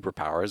real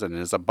superpowers and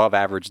is above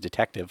average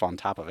detective on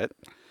top of it.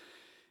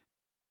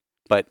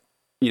 But,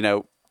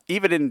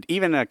 even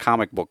in a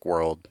comic book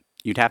world,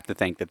 you'd have to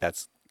think that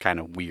that's kind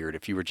of weird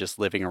if you were just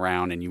living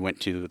around and you went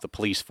to the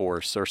police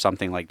force or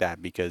something like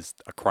that because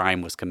a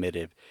crime was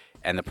committed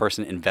and the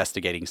person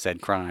investigating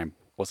said crime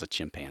was a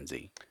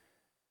chimpanzee.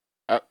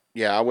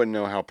 Yeah, I wouldn't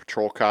know how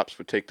patrol cops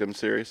would take them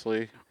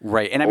seriously.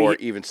 Right. And I mean, or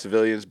even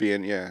civilians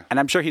being, yeah. And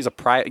I'm sure he's a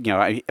private,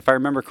 if I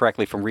remember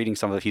correctly from reading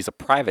some of it, he's a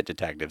private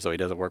detective, so he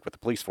doesn't work with the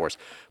police force.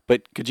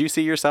 But could you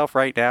see yourself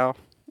right now,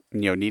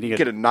 needing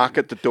get a knock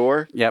at the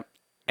door? Yep.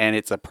 And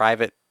it's a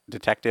private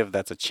detective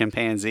that's a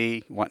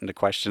chimpanzee wanting to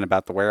question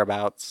about the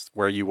whereabouts,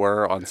 where you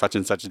were on such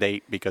and such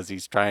date because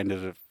he's trying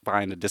to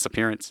find a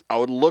disappearance. I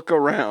would look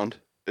around.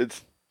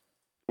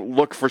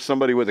 Look for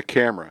somebody with a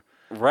camera.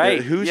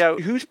 Right.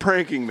 Who's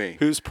pranking me?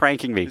 Who's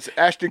pranking me? Is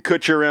Ashton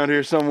Kutcher around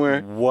here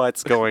somewhere?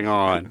 What's going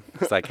on?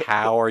 It's like,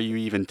 how are you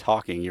even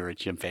talking? You're a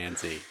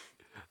chimpanzee.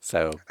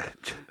 So,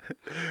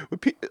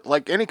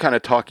 like any kind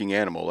of talking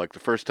animal, like the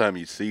first time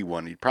you see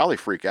one, you'd probably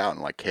freak out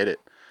and like hit it.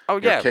 Oh,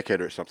 yeah. Kick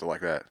it or something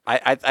like that.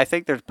 I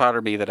think there's part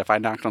of me that if I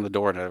knocked on the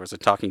door and there was a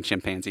talking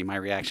chimpanzee, my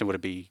reaction would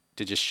be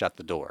to just shut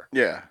the door.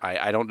 Yeah.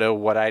 I don't know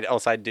what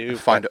else I'd do.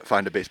 Find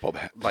a baseball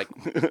bat. Like,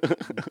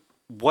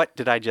 what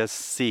did I just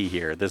see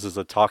here? This is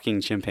a talking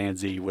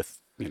chimpanzee with,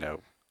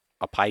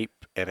 a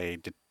pipe and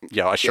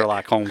a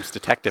Sherlock Holmes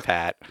detective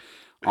hat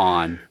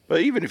on.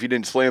 But even if you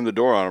didn't slam the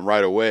door on him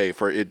right away,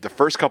 the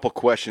first couple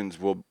questions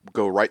will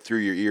go right through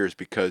your ears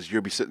because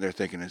you'll be sitting there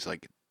thinking, it's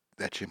like,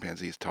 that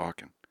chimpanzee is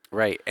talking.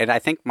 Right. And I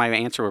think my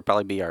answer would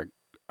probably be, are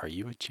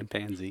you a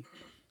chimpanzee?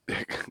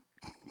 Are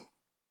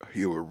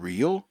you a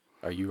real?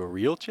 Are you a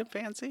real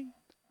chimpanzee?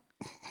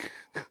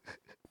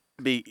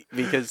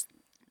 Because...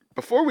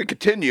 Before we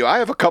continue, I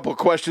have a couple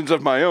questions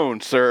of my own,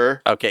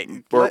 sir.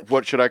 Okay. Or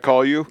what should I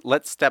call you?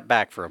 Let's step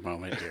back for a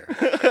moment here.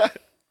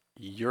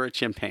 You're a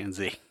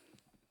chimpanzee.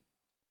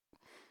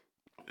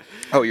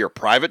 Oh, you're a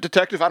private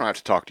detective? I don't have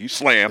to talk to you.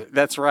 Slam.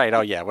 That's right.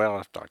 Oh, yeah. Well, I don't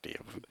have to talk to you.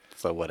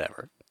 So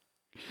whatever.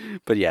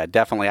 But yeah,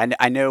 definitely.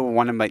 I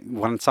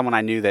know someone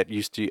I knew that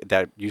used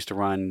to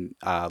run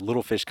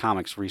Little Fish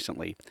Comics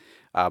recently.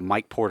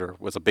 Mike Porter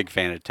was a big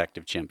fan of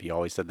Detective Chimp. He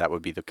always said that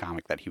would be the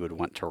comic that he would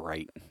want to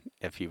write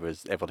if he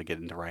was able to get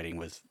into writing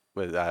with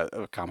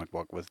a comic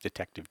book was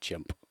Detective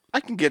Chimp.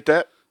 I can get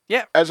that.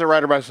 Yeah. As a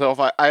writer myself,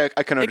 I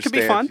can understand. It could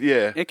be fun.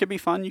 Yeah. It could be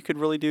fun. You could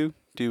really do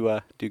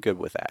good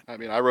with that. I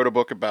mean, I wrote a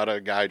book about a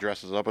guy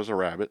dresses up as a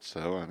rabbit,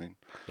 so I mean.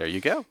 There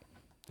you go.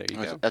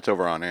 Go. That's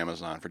over on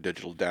Amazon for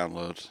digital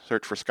downloads.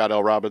 Search for Scott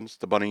L. Robbins,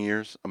 The Bunny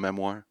Years, a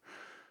memoir.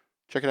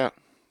 Check it out.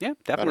 Yeah,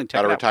 definitely check it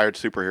out. About a retired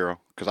superhero,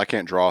 because I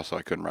can't draw, so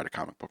I couldn't write a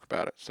comic book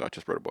about it. So I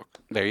just wrote a book.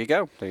 There you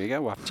go.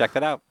 We'll have to check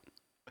that out.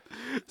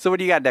 So what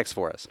do you got next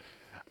for us?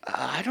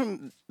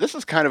 This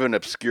is kind of an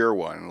obscure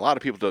one. A lot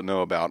of people don't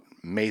know about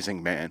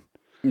Amazing Man.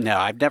 No,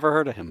 I've never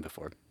heard of him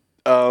before.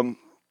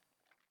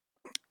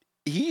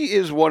 He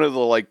is one of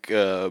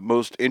the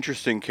most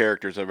interesting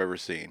characters I've ever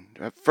seen.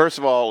 First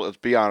of all, let's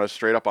be honest,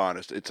 straight up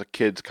honest. It's a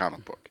kid's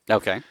comic book.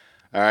 Okay.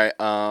 All right.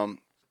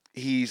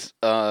 His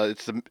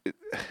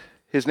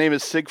His name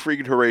is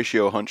Siegfried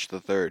Horatio Hunch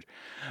III,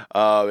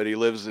 and he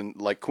lives in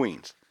like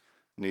Queens,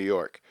 New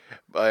York,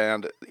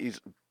 and he's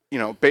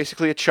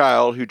basically a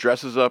child who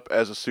dresses up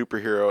as a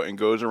superhero and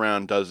goes around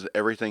and does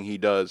everything he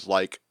does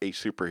like a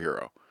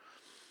superhero.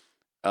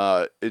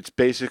 It's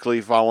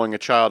basically following a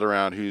child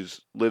around who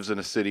lives in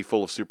a city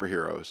full of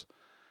superheroes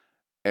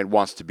and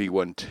wants to be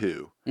one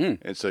too.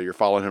 And so you're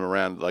following him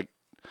around like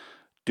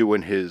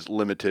doing his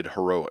limited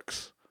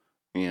heroics,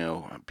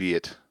 be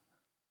it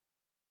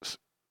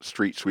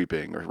street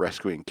sweeping or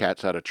rescuing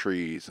cats out of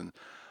trees and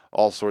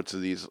all sorts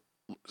of these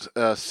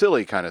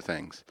silly kind of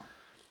things.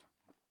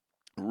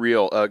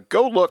 Real.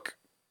 Go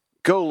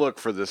look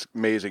for this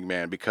Amazing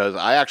Man, because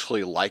I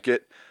actually like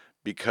it,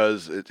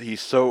 because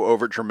he's so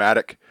over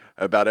dramatic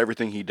about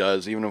everything he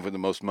does, even over the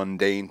most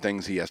mundane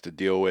things he has to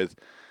deal with.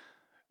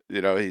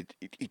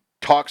 He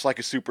talks like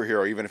a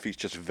superhero, even if he's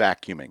just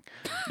vacuuming.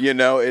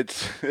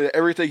 It's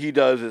everything he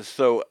does is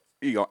so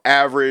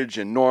average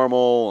and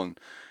normal and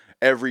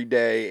every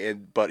day,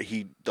 but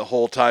he the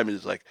whole time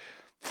is like,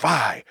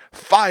 fie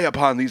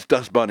upon these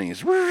dust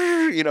bunnies,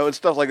 and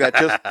stuff like that.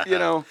 Just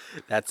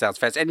That sounds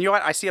fast. And you know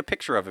what? I see a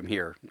picture of him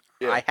here.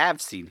 Yeah. I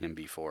have seen him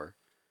before.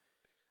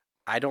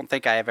 I don't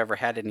think I have ever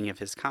had any of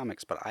his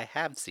comics, but I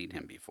have seen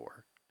him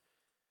before.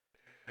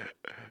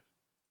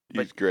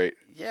 He's great.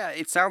 Yeah,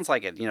 it sounds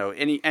like it.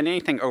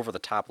 Anything over the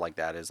top like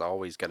that is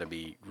always going to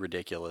be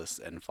ridiculous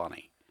and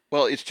funny.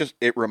 Well,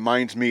 it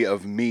reminds me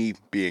of me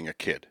being a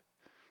kid.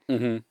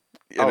 Mm-hmm.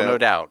 No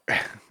doubt.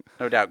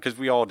 No doubt, because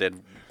we all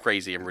did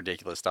crazy and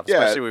ridiculous stuff, Yeah.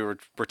 especially we were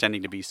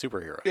pretending to be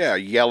superheroes. Yeah,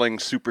 yelling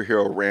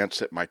superhero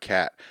rants at my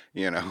cat,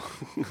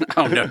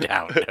 Oh, no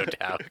doubt, no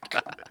doubt.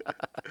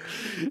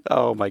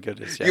 Oh, my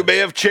goodness, yeah. You may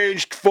have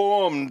changed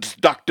forms,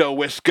 Dr.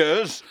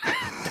 Whiskers.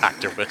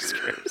 Dr.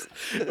 Whiskers.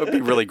 It would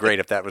be really great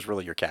if that was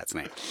really your cat's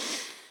name.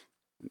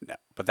 No,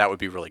 but that would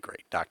be really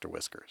great, Dr.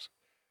 Whiskers.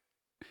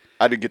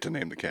 I didn't get to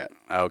name the cat.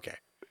 Okay.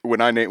 When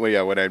I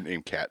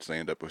name cats, they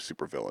end up with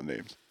supervillain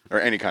names. Or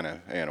any kind of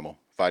animal.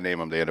 If I name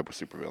them, they end up with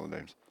supervillain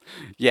names.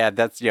 Yeah,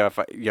 that's if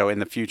in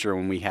the future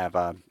when we have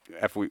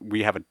if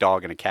we have a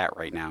dog and a cat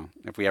right now,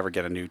 if we ever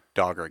get a new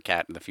dog or a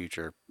cat in the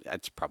future,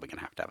 it's probably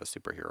gonna have to have a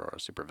superhero or a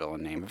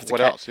supervillain name. If it's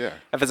What a cat, else? Yeah.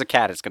 If it's a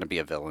cat, it's gonna be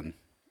a villain,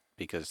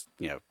 because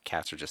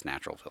cats are just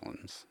natural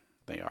villains.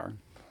 They are.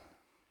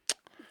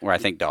 Where I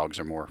think dogs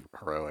are more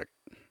heroic.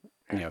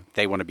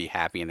 They want to be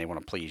happy and they want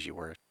to please you,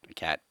 where a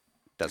cat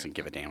doesn't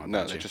give a damn about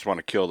No, you. they just want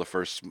to kill the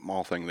first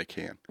small thing they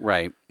can.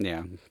 Right.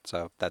 Yeah.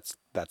 So that's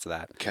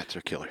that. Cats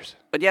are killers.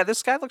 But yeah,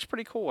 this guy looks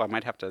pretty cool. I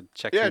might have to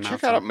check him out. Yeah,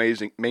 check out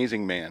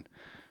Amazing Man.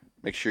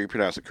 Make sure you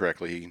pronounce it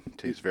correctly.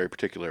 He's very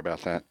particular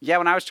about that. Yeah,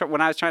 when I was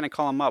trying to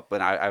call him up,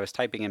 when I was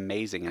typing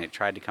amazing, and it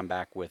tried to come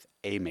back with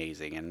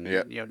amazing, and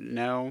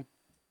no,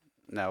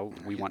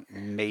 we want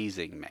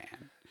Amazing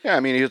Man. Yeah, I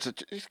mean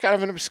he's kind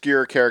of an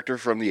obscure character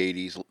from the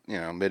 '80s,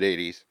 mid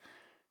 '80s,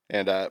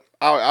 and I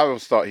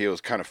always thought he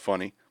was kind of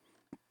funny.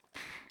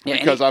 Yeah,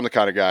 because I'm the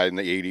kind of guy in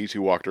the '80s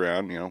who walked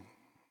around,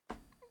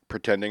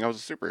 pretending I was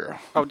a superhero.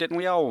 Oh, didn't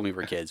we all when we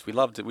were kids? We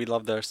loved our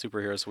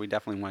superheroes, so we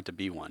definitely wanted to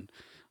be one.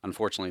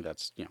 Unfortunately,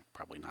 that's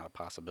probably not a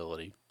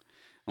possibility.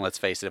 And let's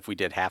face it, if we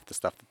did half the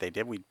stuff that they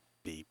did, we'd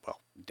be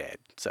dead.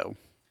 So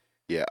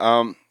yeah,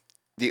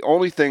 the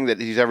only thing that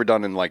he's ever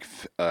done in like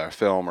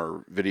film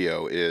or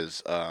video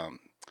is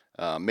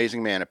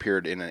Amazing Man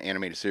appeared in an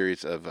animated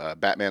series of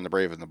Batman: The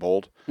Brave and the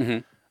Bold,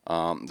 the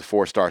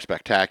 4-star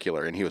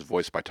Spectacular, and he was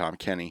voiced by Tom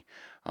Kenny.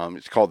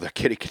 It's called the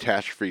Kitty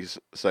Catastrophes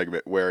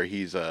segment, where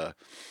he's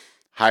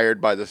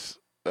hired by this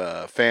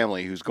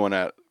family who's going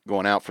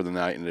out for the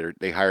night, and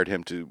they hired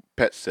him to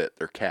pet sit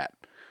their cat.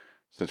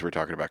 Since we're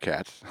talking about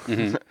cats,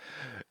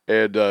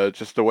 and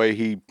just the way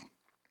he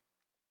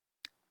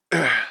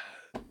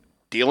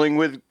dealing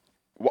with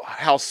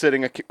house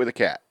sitting with a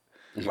cat.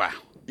 Wow.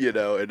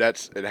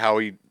 And how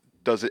he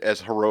does it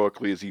as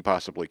heroically as he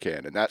possibly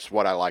can, and that's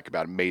what I like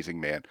about Amazing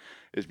Man,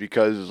 is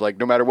because like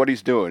no matter what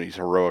he's doing, he's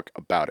heroic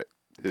about it.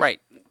 Right.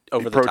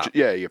 Over the top.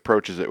 Yeah, he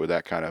approaches it with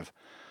that kind of,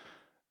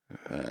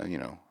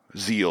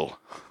 zeal.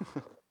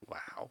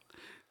 Wow.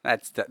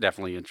 That's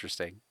definitely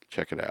interesting.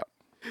 Check it out.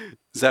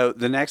 So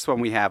the next one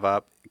we have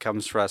up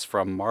comes to us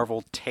from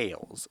Marvel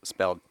Tales,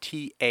 spelled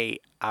Tails,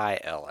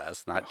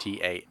 not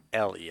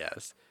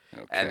Tales.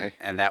 Okay.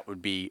 And that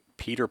would be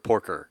Peter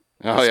Porker,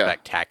 Oh, yeah.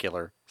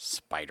 Spectacular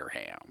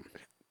Spider-Ham.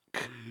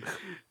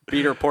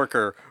 Peter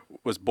Porker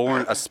was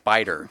born a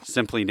spider,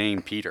 simply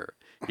named Peter.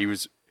 He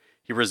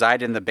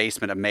resided in the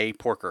basement of May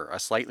Porker, a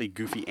slightly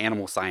goofy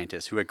animal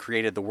scientist who had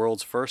created the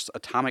world's first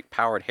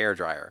atomic-powered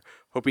hairdryer,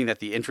 hoping that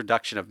the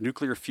introduction of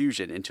nuclear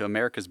fusion into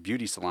America's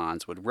beauty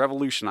salons would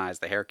revolutionize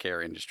the hair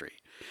care industry.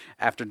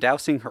 After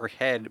dousing her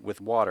head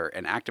with water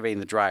and activating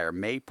the dryer,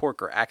 May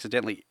Porker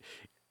accidentally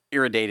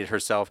irradiated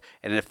herself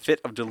and in a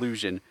fit of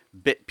delusion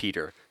bit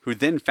Peter, who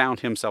then found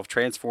himself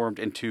transformed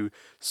into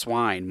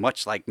swine,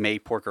 much like May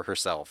Porker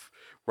herself.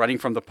 Running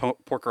from the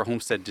Porker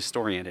homestead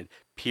disoriented,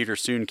 Peter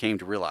soon came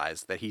to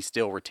realize that he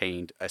still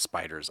retained a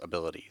spider's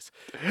abilities.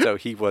 So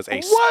he was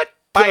a... What?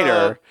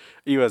 spider.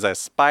 He was a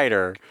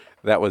spider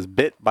that was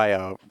bit by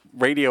a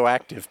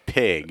radioactive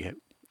pig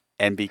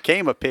and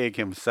became a pig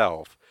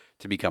himself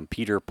to become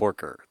Peter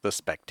Porker, the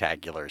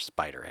spectacular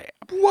Spider-Ham.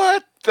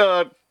 What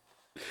the?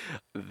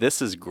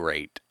 This is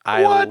great.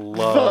 What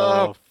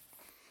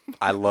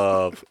I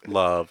love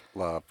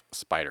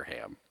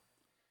Spider-Ham.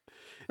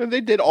 And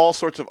they did all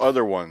sorts of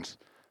other ones.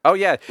 Oh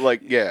yeah,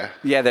 Like, yeah.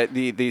 yeah.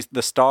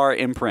 The Star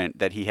imprint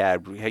that he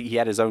had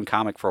his own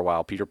comic for a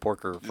while. Peter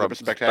Porker from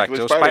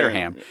Spectacular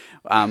Spider-Ham.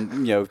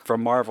 Spider-Ham.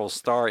 From Marvel's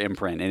Star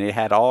imprint, and it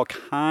had all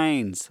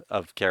kinds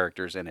of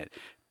characters in it.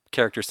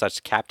 Characters such as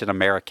Captain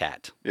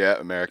Americat, Yeah,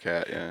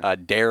 Americat, yeah.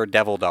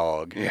 Daredevil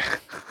Dog, Yeah.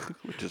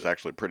 Which is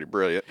actually pretty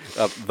brilliant.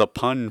 the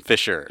Pun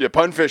Fisher, Yeah,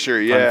 Pun Fisher,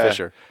 yeah. Pun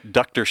Fisher,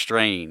 Doctor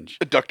Strange,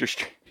 Doctor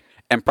Strange.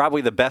 and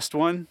probably the best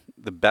one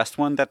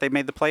that they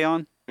made the play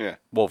on, Yeah.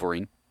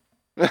 Wolverine.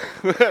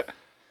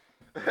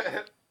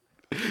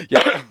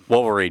 Yeah,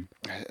 Wolverine.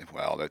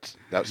 Well, that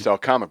would sell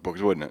comic books,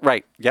 wouldn't it?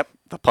 Right. Yep.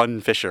 The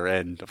Pun Fisher,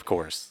 and of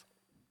course,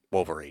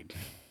 Wolverine,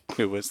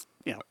 who was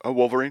A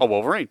Wolverine? a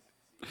Wolverine.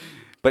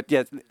 But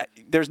yeah,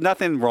 there's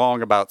nothing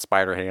wrong about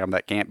Spider-Ham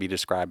that can't be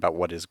described about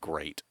what is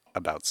great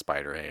about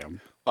Spider-Ham.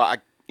 Well,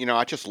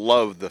 I just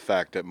love the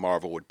fact that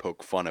Marvel would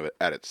poke fun of it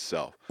at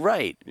itself.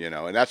 Right.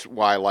 And that's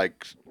why I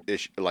like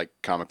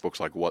comic books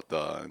like What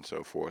the and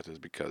so forth, is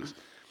because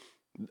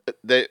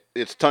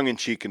it's tongue in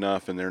cheek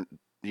enough, and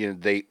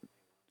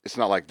it's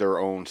not like their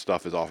own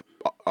stuff is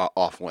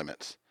off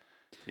limits,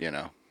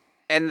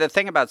 And the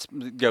thing about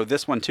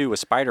this one too with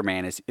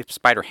Spider-Man is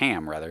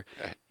Spider-Ham rather.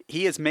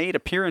 He has made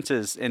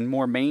appearances in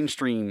more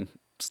mainstream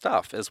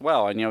stuff as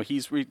well, and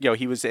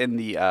he was in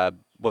the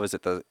what was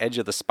it, the Edge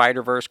of the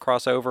Spider-Verse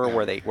crossover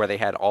where they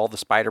had all the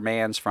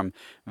Spider-Mans from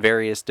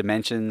various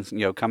dimensions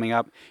coming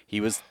up. He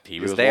was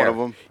there. one of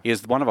them? He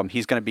is one of them.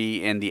 He's going to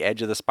be in the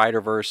Edge of the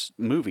Spider-Verse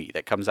movie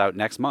that comes out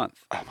next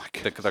month. Oh my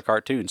goodness. The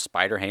cartoon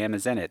Spider-Ham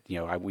is in it.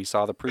 We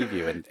saw the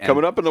preview and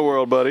Coming up in the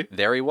world, buddy.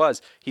 there he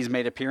was. He's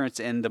made appearance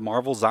in the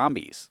Marvel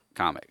Zombies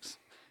comics.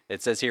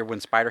 It says here, when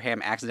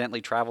Spider-Ham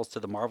accidentally travels to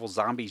the Marvel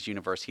Zombies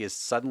universe, he is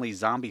suddenly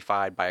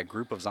zombified by a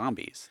group of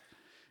zombies,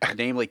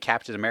 namely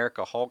Captain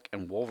America, Hulk,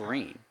 and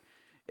Wolverine.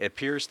 It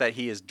appears that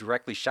he is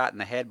directly shot in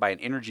the head by an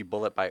energy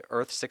bullet by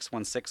Earth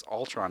 616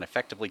 Ultron,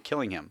 effectively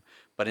killing him.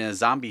 But in a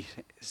zombie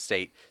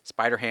state,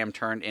 Spider-Ham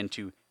turned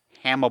into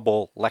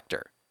Hannibal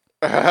Lecter.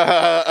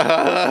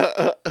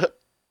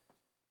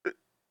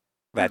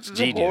 That's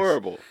genius.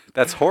 Horrible.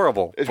 That's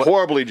horrible. It's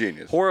horribly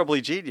genius. Horribly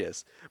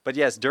genius. But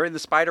yes, during the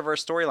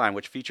Spider-Verse storyline,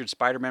 which featured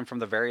Spider-Man from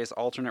the various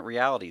alternate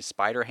realities,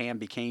 Spider-Ham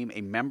became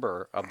a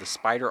member of the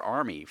Spider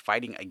Army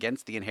fighting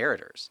against the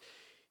Inheritors.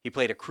 He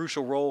played a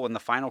crucial role in the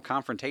final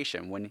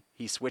confrontation when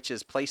he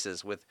switches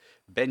places with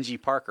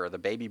Benji Parker, the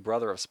baby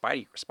brother of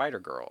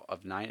Spider-Girl of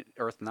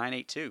Earth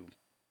 982.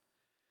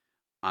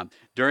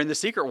 During the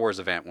Secret Wars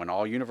event, when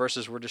all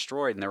universes were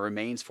destroyed and their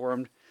remains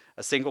formed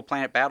a single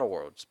planet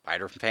Battleworld,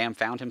 Spider-Ham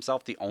found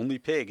himself the only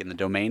pig in the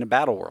domain of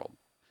Battleworld.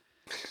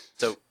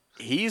 So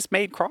he's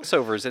made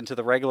crossovers into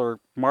the regular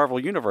Marvel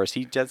universe.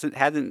 He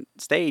hasn't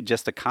stayed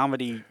just a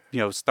comedy,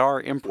 Star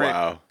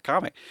imprint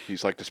comic.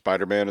 He's like the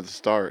Spider-Man of the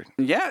Star.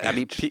 Yeah, I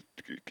mean,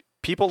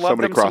 people love so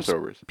many them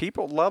crossovers.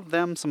 People love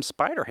them some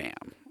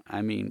Spider-Ham.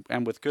 I mean,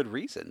 and with good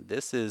reason.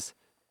 This is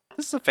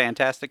a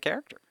fantastic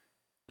character.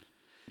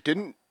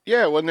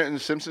 Wasn't it in the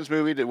Simpsons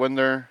movie? When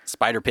they're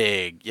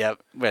Spider-Pig,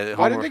 yep.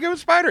 Why did they go with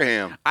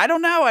Spider-Ham? I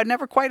don't know. I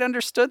never quite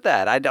understood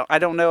that. I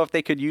don't know if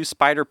they could use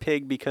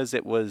Spider-Pig because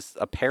it was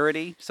a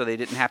parody, so they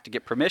didn't have to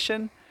get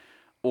permission,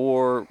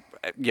 or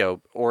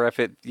if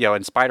it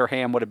and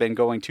Spider-Ham would have been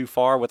going too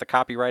far with a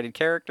copyrighted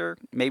character.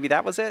 Maybe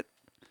that was it.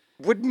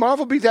 Would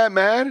Marvel be that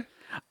mad?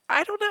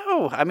 I don't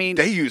know. I mean,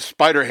 they use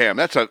Spider-Ham.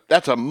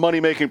 That's a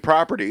money-making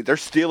property. They're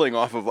stealing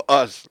off of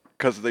us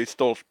because they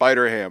stole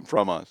Spider-Ham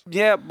from us.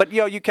 Yeah, but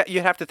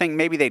you have to think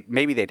maybe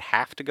they'd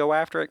have to go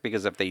after it,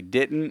 because if they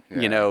didn't,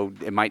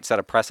 it might set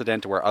a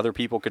precedent to where other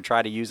people could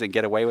try to use it and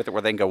get away with it,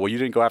 where they can go, well, you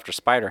didn't go after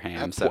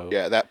Spider-Ham.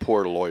 That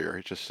poor lawyer.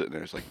 He's just sitting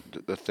there. It's like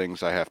the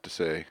things I have to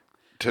say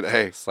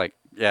today. It's like,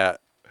 yeah,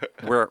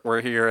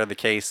 we're here in the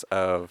case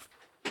of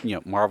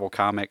Marvel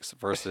Comics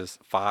versus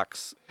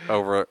Fox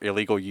over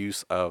illegal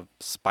use of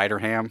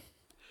Spider-Ham.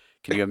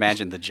 Can you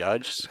imagine the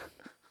judge?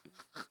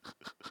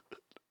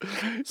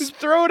 Just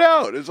throw it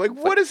out. It's like,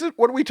 what is it?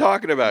 What are we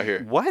talking about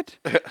here? What?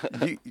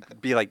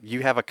 Be like,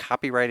 you have a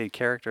copyrighted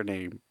character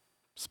named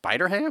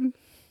Spider-Ham?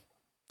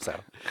 So,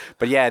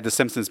 but yeah, the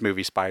Simpsons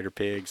movie,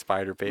 Spider-Pig.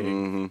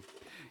 Mm-hmm.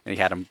 And he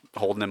had him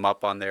holding him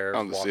up on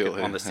the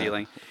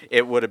ceiling. Yeah.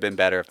 It would have been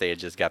better if they had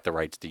just got the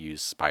rights to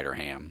use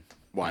Spider-Ham.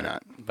 Why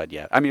not? But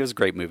yeah, I mean, it was a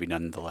great movie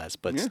nonetheless,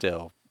 but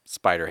still,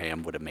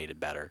 Spider-Ham would have made it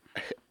better.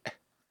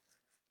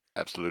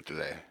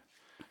 Absolutely.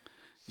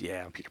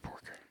 Yeah.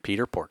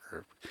 Peter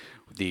Porker.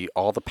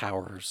 All the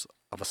powers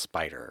of a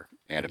spider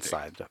and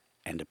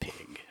and a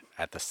pig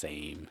at the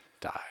same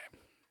time.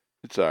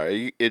 It's all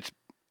right.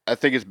 I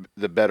think it's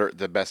the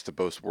best of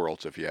both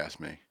worlds, if you ask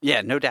me.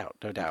 Yeah, no doubt,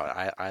 no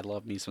doubt. I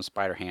love me some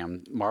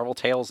Spider-Ham. Marvel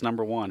Tales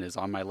 #1 is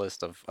on my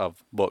list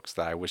of books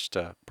that I wish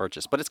to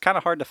purchase, but it's kind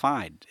of hard to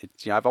find.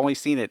 It's, I've only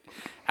seen it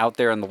out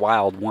there in the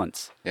wild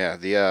once. Yeah,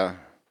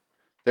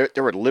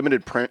 there were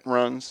limited print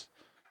runs,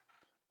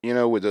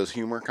 with those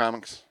humor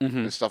comics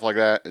and stuff like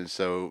that, and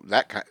so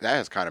that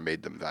has kind of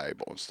made them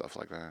valuable and stuff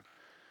like that.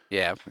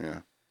 Yeah,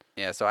 Yeah.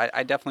 yeah. So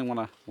I definitely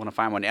want to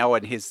find one. Oh,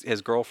 and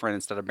his girlfriend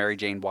instead of Mary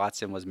Jane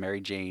Watson was Mary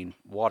Jane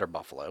Water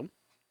Buffalo.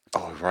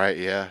 Oh right,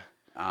 yeah.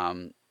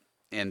 And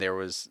there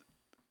was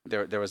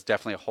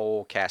definitely a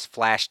whole cast.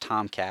 Flash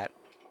Tomcat,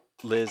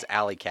 Liz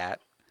Alley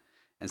Cat.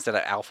 Instead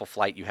of Alpha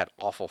Flight, you had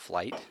Awful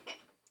Flight.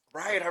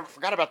 Right, I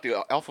forgot about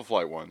the Alpha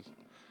Flight ones.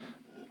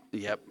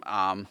 Yep.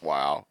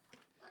 Wow.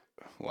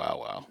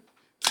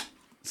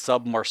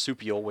 Sub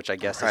Marsupial, which I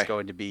guess is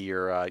going to be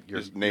your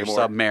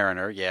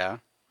Submariner, yeah.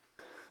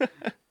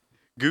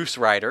 Goose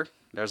Rider,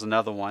 there's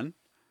another one.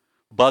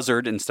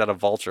 Buzzard instead of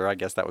Vulture, I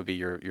guess that would be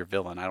your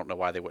villain. I don't know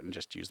why they wouldn't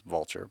just use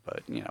Vulture,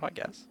 but I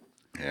guess.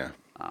 Yeah.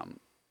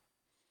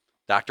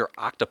 Dr.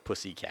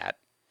 Octopussy Cat.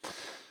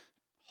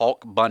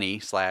 Hulk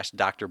Bunny /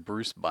 Dr.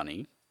 Bruce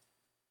Bunny.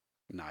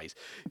 Nice.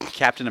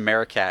 Captain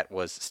Americat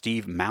was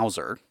Steve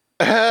Mauser.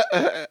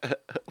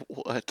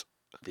 What?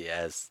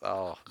 Yes.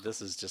 Oh,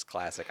 this is just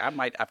classic. I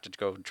might have to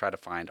go and try to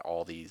find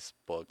all these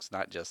books,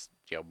 not just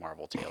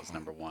Marvel Tales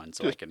 #1,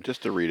 so I can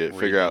just to read it,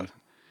 figure out.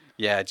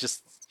 Yeah,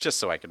 just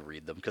so I can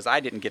read them because I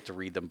didn't get to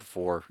read them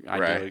before.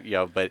 Right.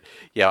 But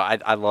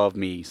I love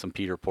me some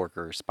Peter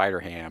Porker.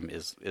 Spider-Ham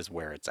is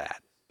where it's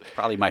at.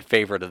 Probably my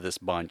favorite of this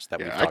bunch that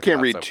we've talked about. I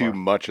can't read so too far.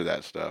 much of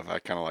that stuff. I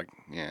kind of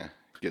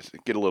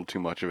get a little too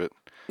much of it.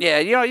 Yeah,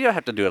 you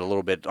have to do it a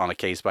little bit on a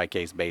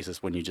case-by-case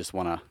basis when you just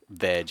want to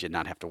veg and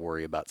not have to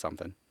worry about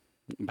something,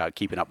 about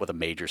keeping up with a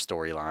major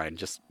storyline.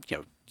 Just,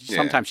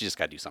 sometimes you just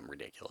got to do something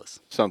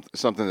ridiculous.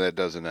 Something that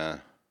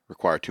doesn't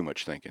require too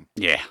much thinking.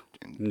 Yeah,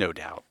 no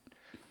doubt.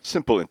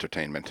 Simple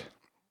entertainment.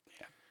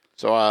 Yeah.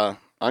 So I'm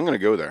going to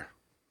go there.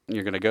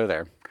 You're going to go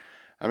there.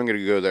 I'm going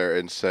to go there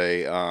and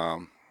say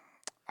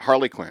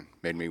Harley Quinn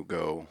made me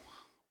go,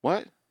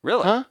 what?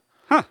 Really?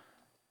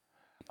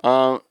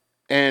 Huh?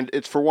 And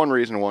it's for one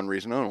reason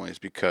only, is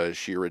because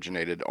she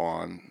originated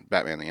on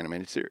Batman the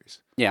Animated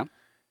Series. Yeah.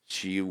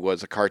 She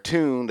was a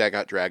cartoon that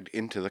got dragged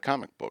into the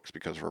comic books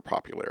because of her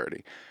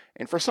popularity.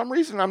 And for some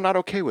reason, I'm not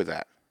okay with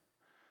that.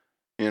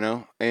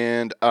 And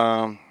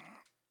I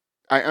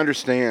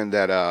understand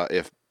that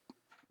if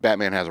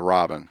Batman has a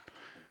Robin,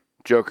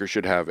 Joker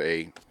should have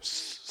a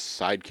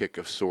sidekick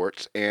of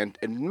sorts. And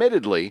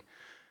admittedly,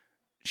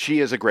 she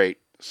is a great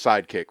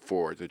sidekick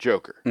for the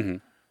Joker. Mm-hmm.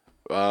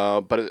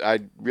 But I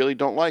really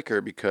don't like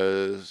her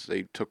because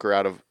they took her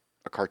out of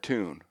a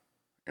cartoon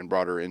and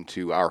brought her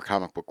into our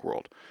comic book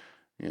world.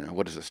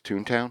 What is this,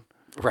 Toontown?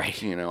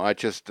 Right. I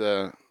just,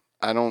 I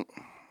don't,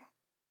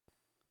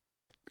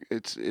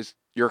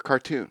 you're a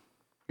cartoon.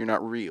 You're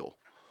not real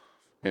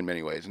in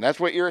many ways. And that's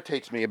what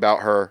irritates me about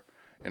her.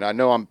 And I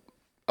know I'm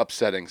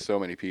upsetting so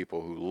many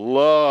people who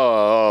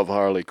love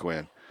Harley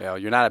Quinn. Well,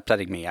 you're not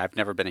upsetting me. I've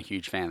never been a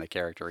huge fan of the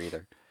character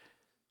either.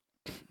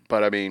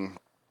 But I mean,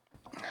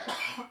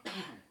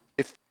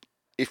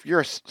 if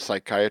you're a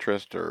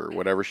psychiatrist or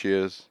whatever she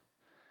is,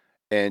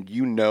 and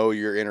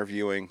you're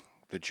interviewing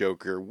the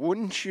Joker,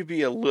 wouldn't you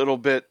be a little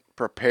bit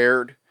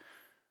prepared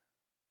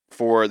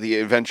for the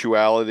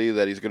eventuality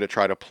that he's going to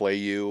try to play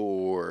you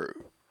or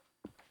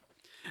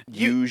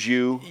use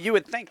you? You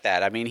would think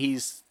that. I mean,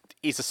 he's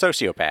a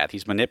sociopath.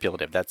 He's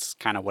manipulative. That's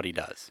kind of what he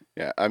does.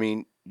 Yeah, I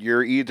mean,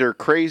 you're either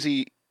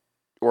crazy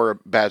or a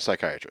bad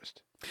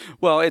psychiatrist.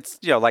 Well, it's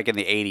like in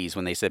the 80s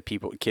when they said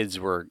kids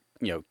were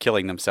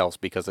killing themselves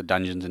because of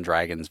Dungeons and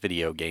Dragons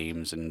video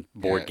games and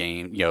board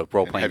game,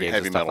 role playing games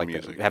and stuff like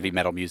that. Heavy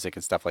metal music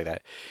and stuff like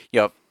that.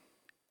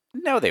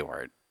 No, they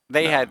weren't.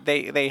 They had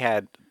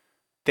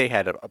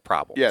a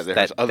problem. Yeah,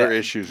 there's other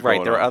issues going on.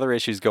 Right, there were other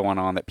issues going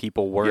on that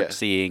people weren't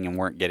seeing and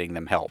weren't getting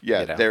them help.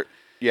 Yeah,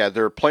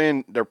 they're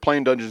playing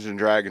Dungeons and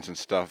Dragons and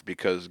stuff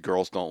because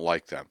girls don't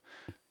like them.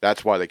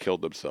 That's why they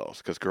killed themselves,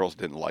 because girls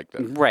didn't like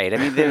them. Right. I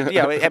mean,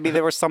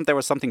 there was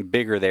something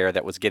bigger there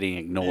that was getting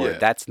ignored. Yeah.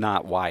 That's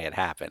not why it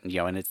happened.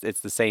 And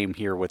it's the same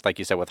here with, like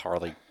you said, with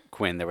Harley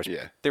Quinn. There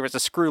was a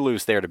screw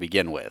loose there to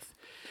begin with.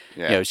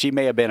 Yeah. She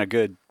may have been a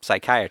good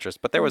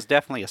psychiatrist, but there was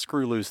definitely a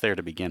screw loose there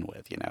to begin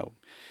with.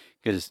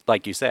 Because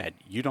like you said,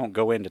 you don't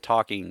go into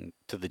talking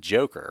to the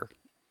Joker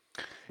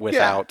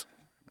without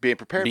being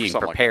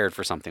prepared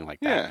for something like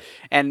that.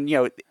 And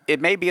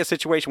it may be a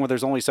situation where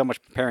there's only so much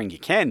preparing you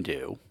can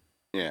do.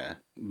 Yeah.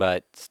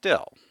 But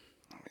still.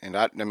 And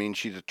I mean,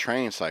 she's a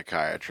trained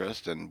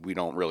psychiatrist, and we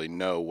don't really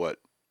know what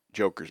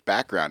Joker's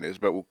background is,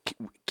 but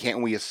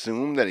can't we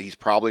assume that he's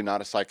probably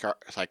not a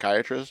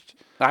psychiatrist?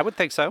 I would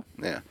think so.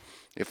 Yeah.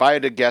 If I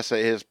had to guess at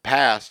his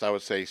past, I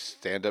would say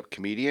stand-up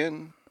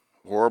comedian,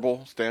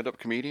 horrible stand-up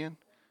comedian.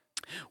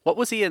 What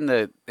was he in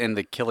the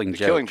Killing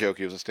Joke? Killing Joke,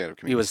 he was a stand-up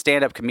comedian. He was a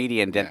stand-up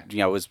comedian that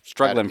was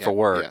struggling for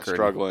work.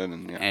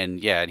 Struggling.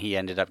 And he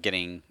ended up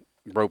getting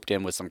roped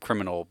in with some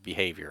criminal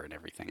behavior and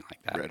everything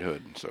like that. Red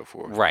Hood and so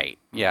forth. Right.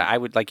 Yeah, I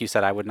would, like you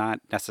said, I would not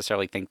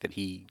necessarily think that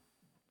he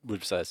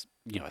was a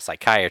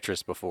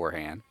psychiatrist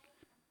beforehand.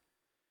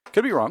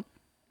 Could be wrong.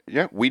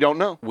 Yeah, we don't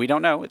know. We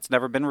don't know. It's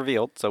never been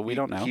revealed, so we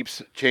don't know.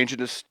 Keeps changing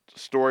his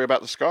story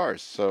about the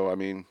scars. So I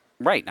mean,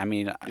 right. I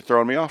mean, you're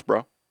throwing me off,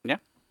 bro. Yeah,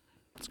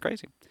 it's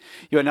crazy.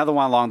 Another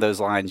one along those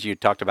lines you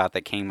talked about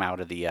that came out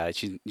of the.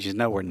 She's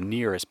nowhere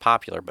near as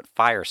popular, but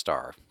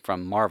Firestar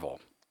from Marvel,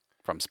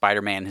 from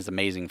Spider-Man: His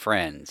Amazing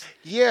Friends.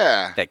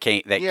 Yeah. That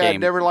came. I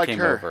never liked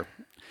her. Over.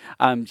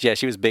 Yeah,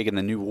 she was big in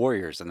the New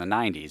Warriors in the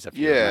 '90s, if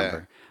you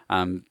remember.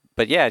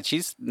 But yeah,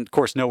 she's of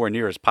course nowhere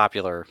near as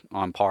popular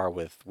on par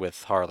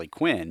with Harley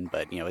Quinn.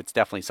 But it's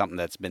definitely something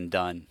that's been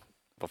done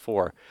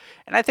before,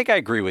 and I think I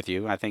agree with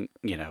you. I think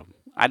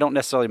I don't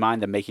necessarily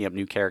mind them making up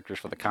new characters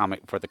for the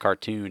comic, for the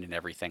cartoon, and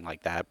everything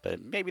like that.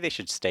 But maybe they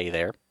should stay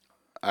there.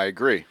 I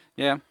agree.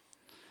 Yeah.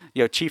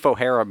 Chief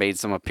O'Hara made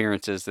some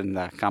appearances in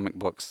the comic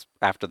books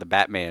after the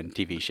Batman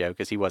TV show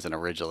because he wasn't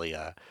originally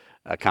a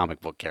comic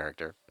book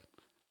character.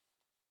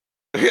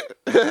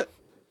 I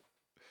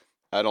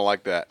don't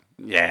like that.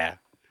 Yeah.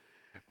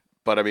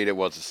 But I mean, it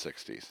was the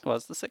 60s. It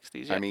was the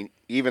 60s, yeah. I mean,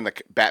 even the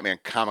Batman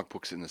comic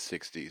books in the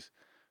 60s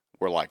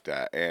were like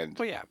that. And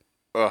well, yeah.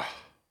 Ugh.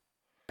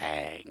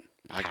 Bang.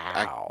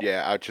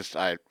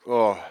 I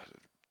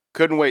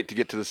couldn't wait to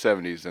get to the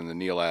 70s and the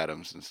Neil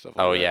Adams and stuff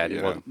like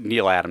that. Well,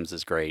 Neil Adams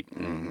is great.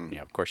 Mm-hmm.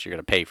 Of course, you're going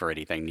to pay for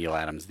anything Neil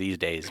Adams these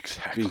days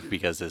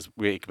because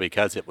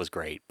it was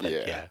great. But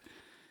yeah.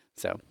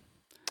 So.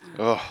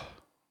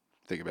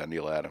 Think about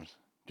Neil Adams.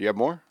 Do you have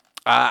more?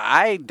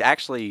 I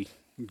actually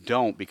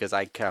don't, because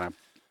I kind of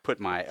put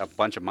a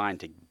bunch of mine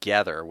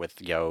together with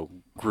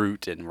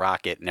Groot and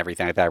Rocket and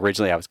everything like that.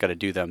 Originally, I was going to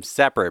do them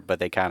separate, but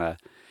they kind of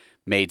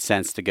made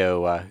sense to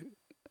go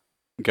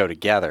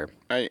together.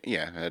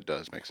 It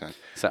does make sense.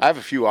 So, I have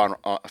a few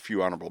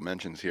honorable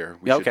mentions here.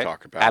 We should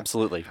talk about.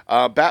 Absolutely.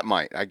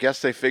 Batmite. I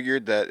guess they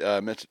figured that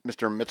Mr.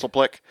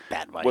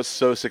 Mxyzptlk was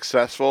so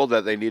successful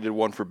that they needed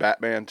one for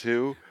Batman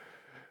too,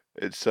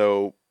 and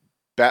so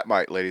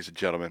Batmite, ladies and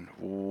gentlemen,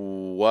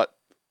 what?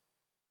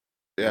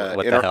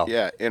 What the hell?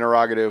 Yeah,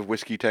 interrogative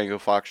Whiskey Tango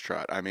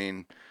Foxtrot. I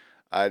mean,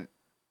 I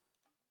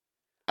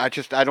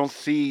don't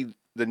see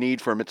the need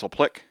for a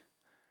Mxyzptlk,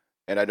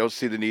 and I don't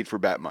see the need for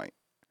Batmite.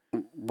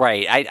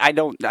 Right. I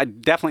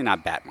definitely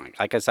not Batmite.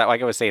 Like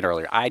I was saying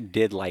earlier, I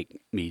did like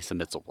me some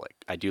Mxyzptlk.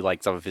 I do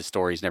like some of his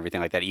stories and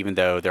everything like that, even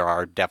though there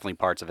are definitely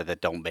parts of it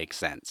that don't make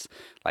sense.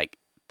 Like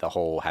the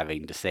whole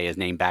having to say his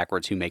name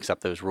backwards, who makes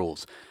up those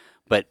rules.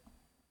 But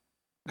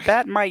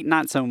Batmite,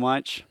 not so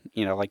much.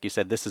 Like you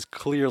said, this is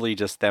clearly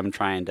just them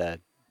trying to,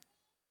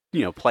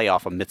 play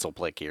off of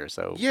Mxyzptlk here.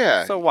 So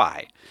yeah. So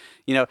why?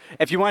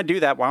 If you want to do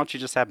that, why don't you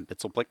just have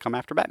Mxyzptlk come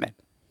after Batman?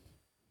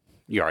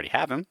 You already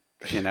have him.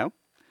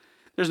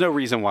 There's no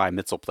reason why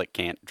Mxyzptlk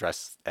can't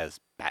dress as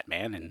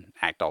Batman and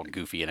act all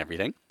goofy and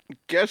everything. I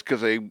guess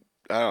because I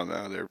don't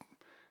know,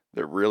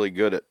 they're really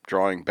good at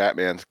drawing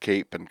Batman's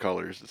cape and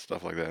colors and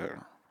stuff like that.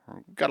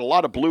 Got a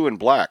lot of blue and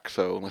black,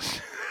 so let's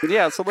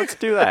so let's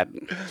do that.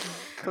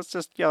 Let's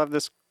just have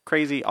this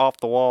crazy off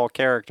the wall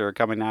character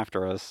coming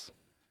after us.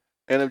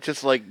 And it's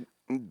just like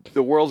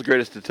the world's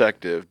greatest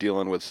detective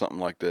dealing with something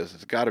like this.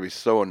 It's got to be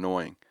so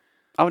annoying.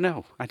 Oh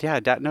no, no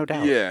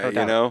doubt. Yeah,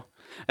 no doubt.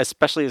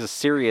 Especially as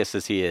serious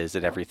as he is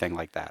and everything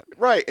like that.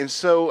 Right, and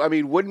so, I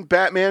mean, wouldn't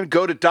Batman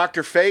go to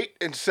Dr. Fate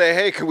and say,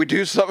 hey, can we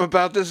do something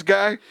about this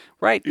guy?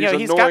 Right,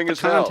 he's got the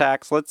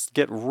contacts, hell. Let's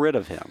get rid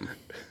of him.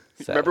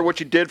 So. Remember what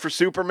you did for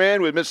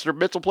Superman with Mr.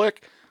 Mxyzptlk?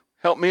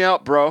 Help me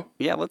out, bro.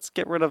 Yeah, let's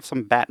get rid of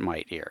some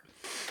Batmite here.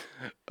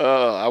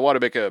 I want to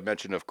make a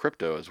mention of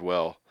Krypto as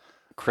well.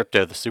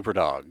 Krypto, the super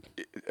dog.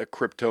 A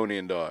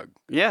Kryptonian dog.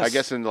 Yes. I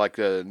guess in like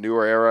the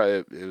newer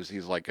era,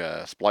 he's like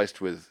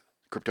spliced with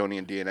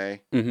Kryptonian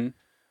DNA. Mm-hmm.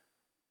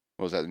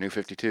 What was that, the New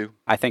 52?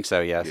 I think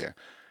so, yes.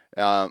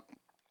 Yeah.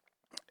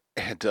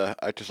 And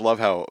I just love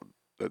how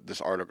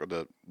this article,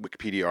 the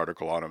Wikipedia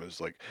article on him is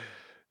like,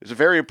 it's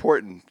very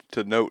important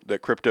to note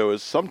that Krypto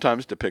is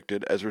sometimes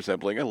depicted as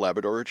resembling a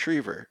Labrador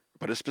Retriever,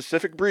 but a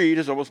specific breed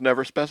is almost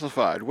never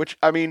specified, which,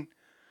 I mean,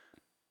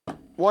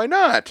 why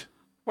not?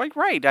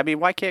 Right. I mean,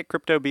 why can't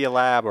Krypto be a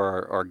lab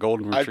or a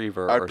golden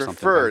retriever or something? I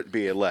prefer it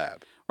be a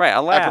lab. Right,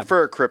 a lab. I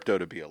prefer Krypto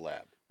to be a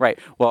lab. Right.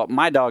 Well,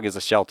 my dog is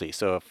a Sheltie,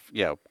 so if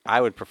I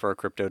would prefer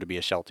Krypto to be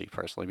a Sheltie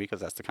personally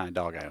because that's the kind of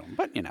dog I own.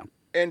 But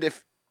and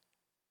if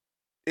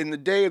in the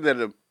day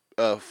that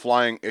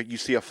you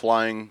see a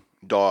flying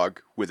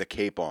dog with a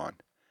cape on,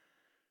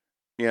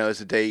 it's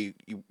the day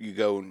you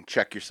go and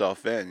check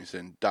yourself in. You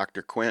say,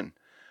 Dr. Quinn,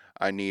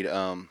 I need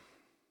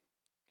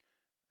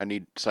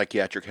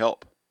psychiatric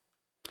help.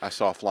 I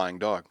saw a flying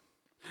dog.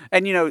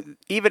 And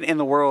even in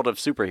the world of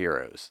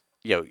superheroes,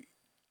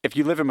 if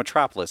you live in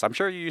Metropolis, I'm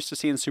sure you're used to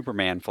seeing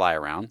Superman fly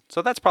around.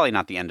 So that's probably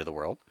not the end of the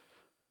world.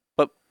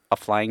 But a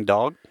flying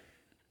dog?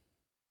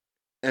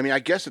 I mean, I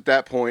guess at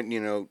that point,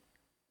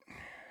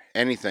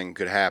 anything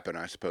could happen,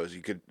 I suppose.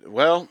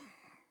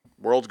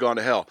 World's gone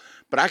to hell.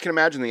 But I can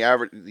imagine the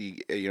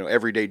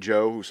everyday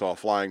Joe who saw a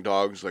flying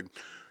dog is like,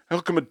 How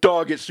come a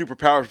dog gets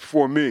superpowers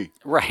before me?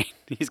 Right.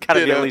 He's got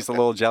to You be at know? least a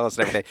little jealous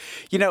and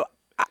everything.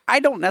 I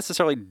don't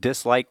necessarily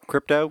dislike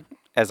Crypto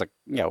as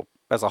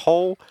as a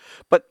whole,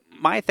 but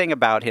my thing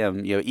about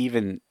him,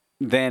 even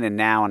then and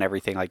now and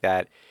everything like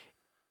that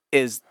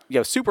is,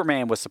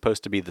 Superman was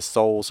supposed to be the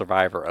sole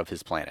survivor of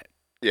his planet.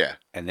 Yeah.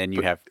 And then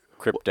you have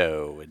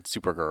Crypto and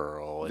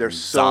Supergirl and There's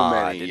so Zod,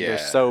 many, and yeah.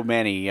 there's so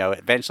many,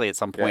 eventually at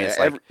some point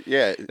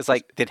Yeah, it's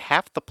like, did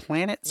half the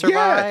planet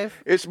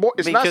survive? Yeah, it's more.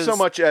 It's not so Because,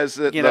 much as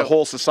the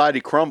whole society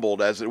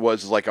crumbled as it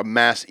was like a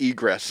mass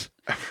egress.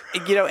 And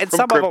from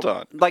some Krypton.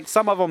 of them,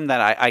 some of them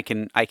that I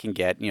can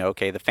get,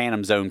 okay, the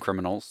Phantom Zone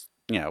criminals,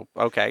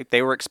 okay,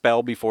 they were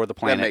expelled before the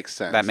planet.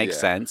 That makes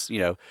sense,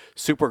 yeah.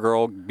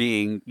 Supergirl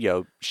being,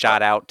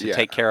 shot out to yeah.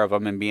 take care of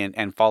them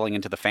and falling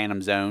into the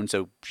Phantom Zone,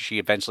 so she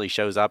eventually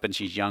shows up and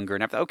she's younger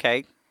and everything.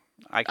 Okay,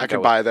 I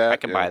can buy that. I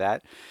can buy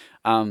that.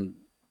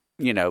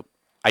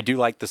 I do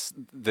like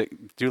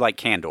do like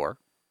Kandor.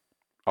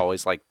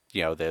 Always like,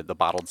 the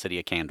bottled city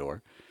of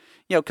Kandor.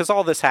 Because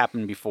all this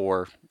happened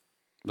before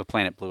the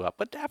planet blew up.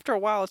 But after a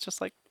while, it's just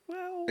like,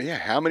 well... Yeah,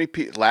 how many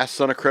people... Last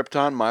Son of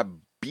Krypton, my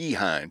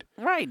behind.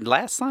 Right,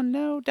 Last Son,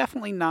 no,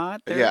 definitely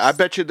not. Yeah, I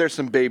bet you there's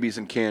some babies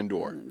in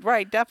Kandor.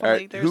 Right,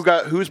 definitely.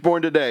 Who's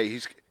born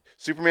today?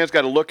 Superman's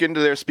got to look into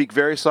there, speak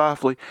very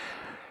softly.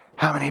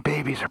 How many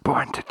babies are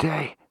born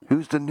today?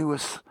 Who's the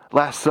newest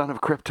Last Son of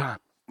Krypton?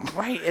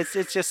 Right, it's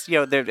just,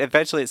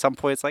 eventually at some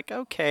point it's like,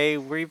 okay,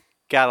 we've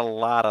got a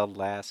lot of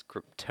last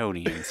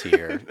Kryptonians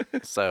here.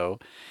 So,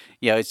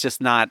 it's just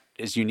not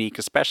as unique,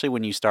 especially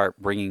when you start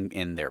bringing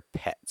in their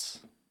pets,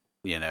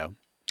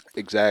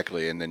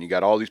 Exactly, and then you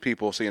got all these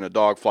people seeing a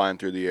dog flying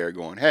through the air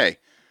going, hey,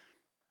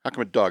 how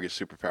come a dog gets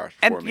superpowers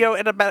before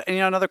me?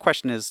 Another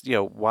question is,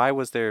 why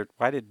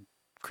did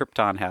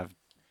Krypton have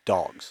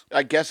dogs?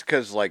 I guess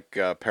because,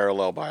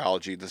 parallel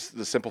biology, the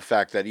simple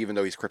fact that even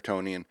though he's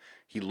Kryptonian,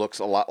 he looks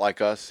a lot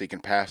like us, he can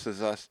pass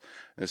as us,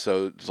 and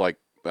so it's like,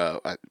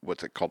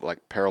 what's it called,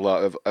 like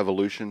parallel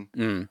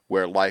evolution,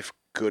 where life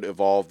could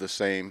evolve the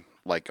same,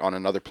 like on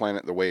another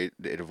planet, the way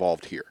it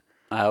evolved here.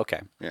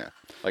 Okay. Yeah.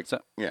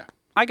 Yeah.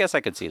 I guess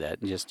I could see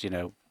that. Just,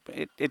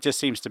 it just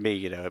seems to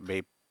me, it may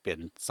have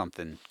been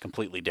something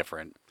completely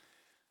different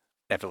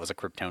if it was a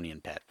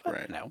Kryptonian pet. But,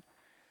 Right. No.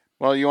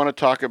 Well, you want to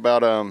talk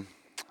about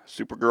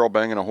Supergirl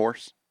banging a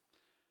horse?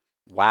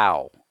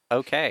 Wow.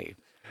 Okay.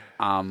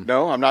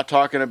 No, I'm not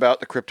talking about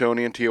the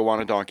Kryptonian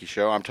Tijuana donkey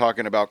show. I'm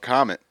talking about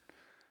Comet.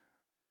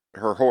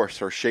 Her horse,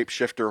 her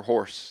shapeshifter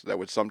horse that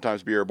would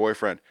sometimes be her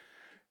boyfriend.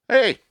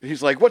 Hey,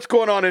 he's like, what's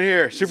going on in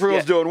here?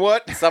 Supergirl's doing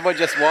what? Someone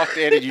just walked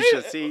in and you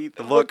should see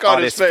the look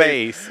on his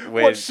face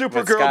when What's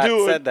Supergirl Scott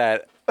doing? said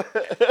that.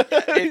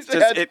 It's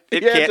just, it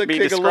can't be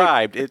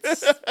described.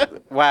 It's,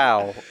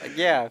 wow.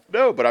 Yeah.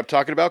 No, but I'm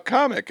talking about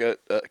Comet,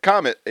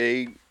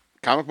 a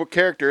comic book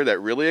character that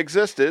really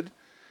existed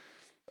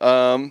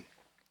back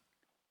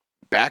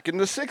in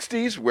the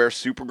 60s where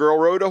Supergirl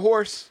rode a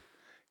horse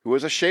who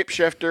was a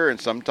shapeshifter,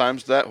 and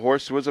sometimes that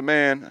horse was a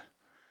man,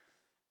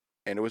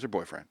 and it was her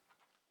boyfriend.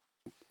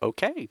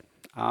 Okay.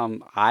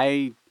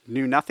 I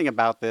knew nothing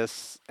about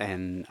this,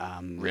 and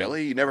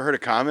Really? You never heard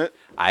of Comet?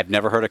 I've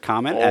never heard of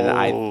Comet, and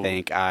I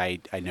think I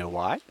know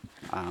why.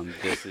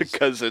 This is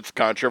Because it's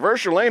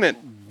controversial, ain't it?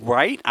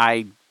 right.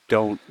 I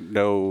don't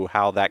know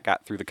how that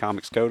got through the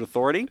Comics Code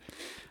Authority.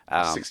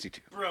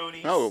 62.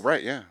 Bronies. Oh,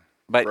 right, yeah.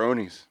 But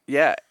Bronies.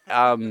 yeah,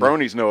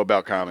 Bronies know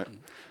about Comet.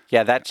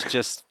 yeah, that's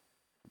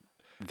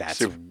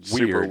Super- weird.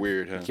 super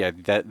weird, huh? Yeah,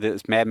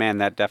 this Madman,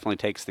 that definitely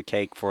takes the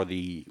cake for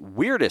the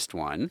weirdest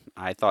one.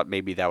 I thought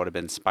maybe that would have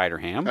been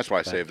Spider-Ham. That's why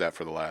I saved that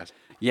for the last.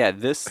 Yeah,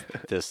 this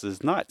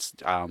is nuts.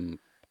 I'm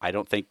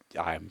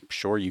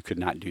sure you could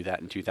not do that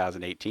in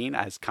 2018.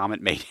 Has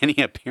Comet made any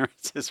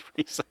appearances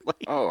recently?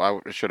 Oh,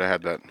 I should have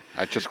had that.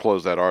 I just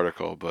closed that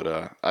article,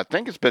 but I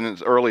think it's been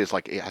as early as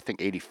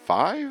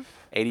 85.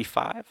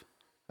 85.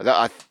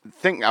 I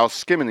think I was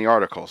skimming the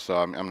article, so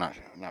I'm not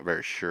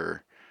very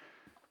sure.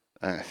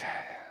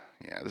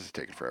 Yeah, this is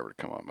taking forever to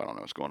come up. I don't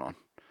know what's going on.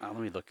 Let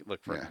me look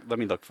for. Yeah. Let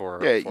me look for,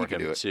 Yeah, for you can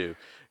him do it. too.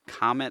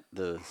 Comet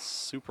the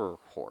Super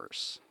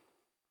Horse.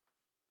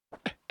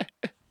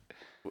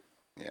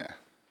 Yeah,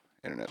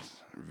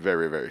 internet's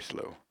very, very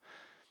slow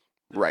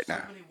right now.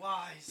 So many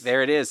Ys.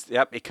 There it is.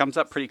 Yep, it comes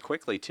up pretty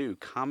quickly too.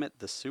 Comet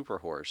the Super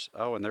Horse.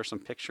 Oh, and there's some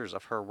pictures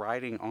of her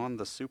riding on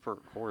the Super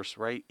Horse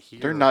right here.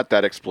 They're not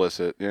that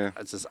explicit. Yeah.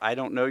 It says, "I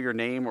don't know your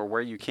name or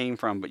where you came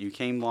from, but you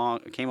came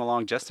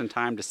along just in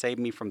time to save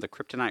me from the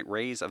kryptonite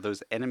rays of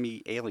those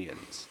enemy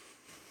aliens."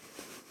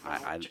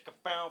 Chicka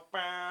bow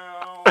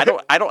bow.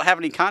 I don't have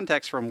any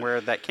context from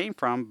where that came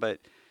from, but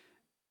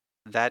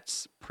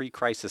that's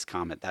pre-Crisis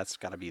Comet. That's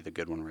got to be the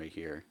good one right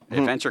here.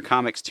 Adventure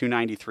Comics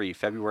 293,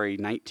 February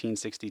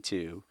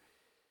 1962.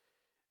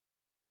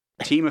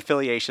 Team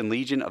affiliation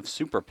Legion of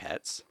Super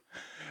Pets.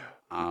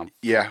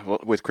 Yeah, well,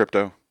 with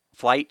crypto.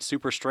 Flight,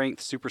 super strength,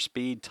 super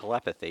speed,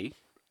 telepathy.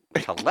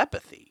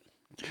 Telepathy.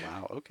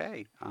 Wow.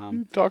 Okay.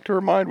 Talk to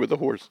her mind with a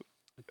horse.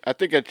 I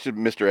think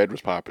Mr. Ed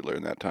was popular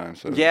in that time.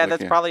 So Yeah,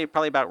 that's probably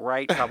about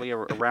right. Probably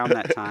around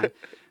that time.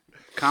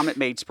 Comet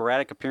made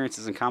sporadic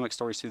appearances in comic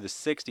stories through the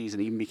 60s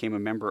and even became a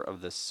member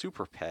of the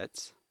Super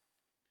Pets.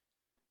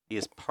 He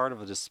is part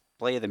of a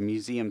display of the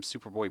museum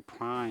Superboy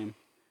Prime.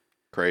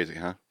 Crazy,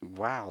 huh?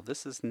 Wow,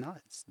 this is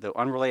nuts. The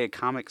unrelated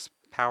comics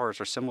powers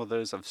are similar to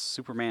those of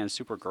Superman and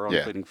Supergirl, Yeah.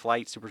 including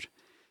flight,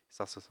 It's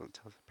also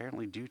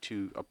apparently due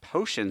to a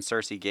potion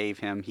Cersei gave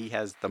him. He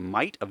has the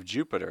might of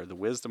Jupiter, the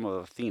wisdom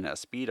of Athena,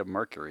 speed of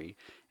Mercury,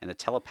 and the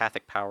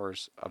telepathic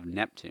powers of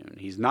Neptune.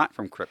 He's not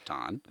from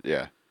Krypton.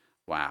 Yeah.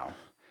 Wow.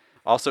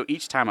 Also,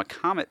 each time a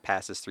comet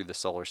passes through the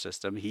solar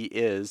system, he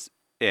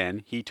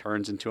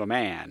turns into a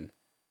man.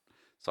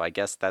 So I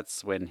guess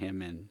that's when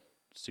him and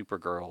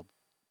Supergirl,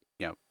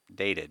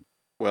 dated.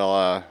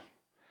 Well,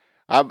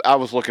 I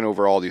was looking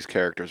over all these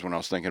characters when I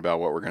was thinking about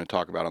what we're going to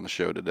talk about on the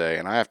show today,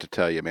 and I have to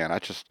tell you, man,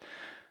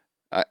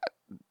 I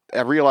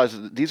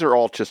realized that these are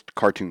all just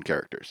cartoon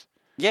characters.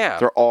 Yeah.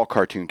 They're all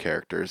cartoon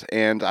characters,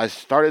 and I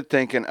started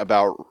thinking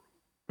about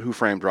Who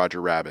Framed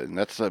Roger Rabbit, and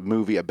that's a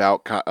movie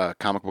about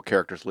comic book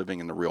characters living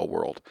in the real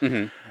world.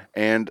 Mm-hmm.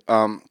 And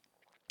I'm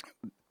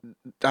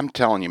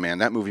telling you, man,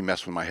 that movie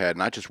messed with my head,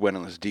 and I just went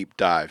on this deep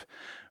dive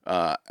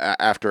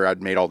after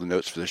I'd made all the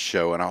notes for this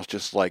show, and I was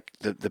just like,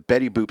 the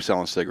Betty Boop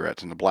selling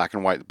cigarettes, and the black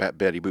and white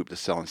Betty Boop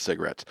that's selling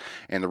cigarettes,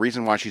 and the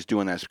reason why she's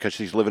doing that is because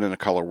she's living in a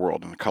color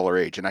world, in a color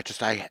age, and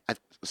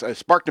it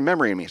sparked a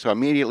memory in me, so I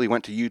immediately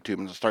went to YouTube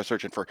and started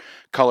searching for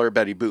color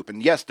Betty Boop,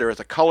 and yes, there is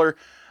a color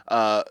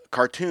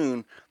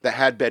cartoon that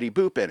had Betty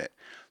Boop in it.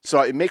 So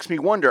it makes me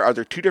wonder, are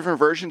there two different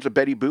versions of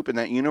Betty Boop in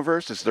that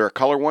universe? Is there a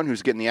color one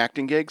who's getting the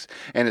acting gigs?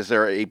 And is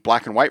there a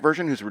black and white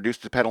version who's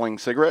reduced to peddling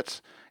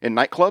cigarettes in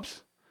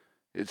nightclubs?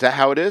 Is that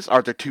how it is?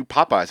 Are there two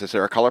Popeyes? Is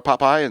there a color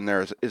Popeye and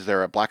is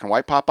there a black and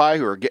white Popeye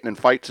who are getting in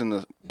fights in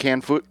the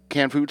canned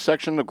food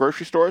section of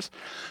grocery stores?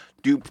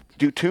 Do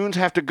toons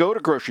have to go to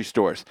grocery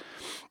stores?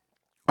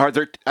 Are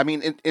there? I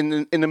mean,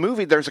 in the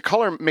movie, there's a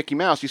color Mickey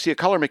Mouse. You see a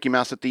color Mickey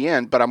Mouse at the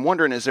end, but I'm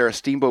wondering, is there a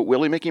Steamboat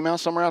Willie Mickey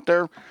Mouse somewhere out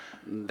there?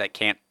 That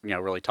can't,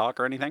 really talk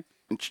or anything?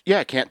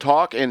 Yeah, can't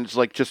talk, and it's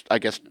like just, I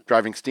guess,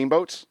 driving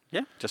steamboats.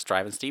 Yeah, just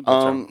driving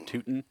steamboats or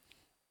tooting.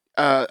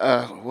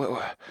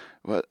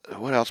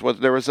 What else?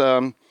 There was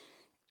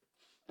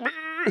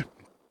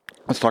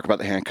let's talk about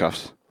the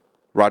handcuffs.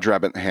 Roger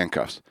Rabbit and the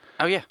handcuffs.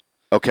 Oh yeah.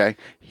 Okay,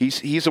 he's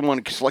the one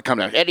who's like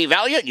coming down. Eddie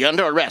Valiant, you're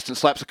under arrest, and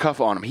slaps a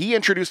cuff on him. He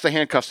introduced the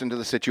handcuffs into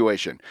the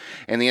situation,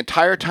 and the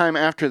entire time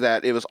after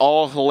that, it was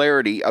all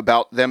hilarity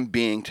about them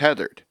being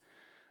tethered.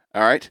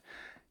 All right,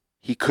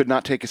 he could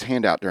not take his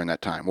hand out during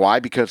that time. Why?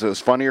 Because it was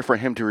funnier for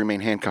him to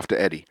remain handcuffed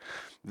to Eddie.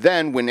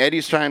 Then when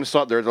Eddie's trying to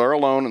saw, they're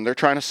alone and they're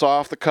trying to saw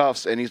off the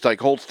cuffs, and he's like,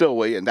 "Hold still,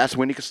 will you?" And that's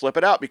when he could slip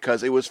it out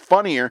because it was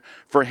funnier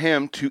for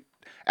him to,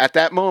 at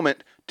that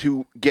moment,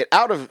 to get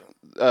out of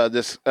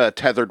this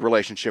tethered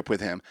relationship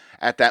with him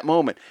at that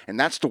moment. And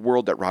that's the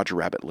world that Roger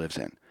Rabbit lives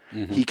in.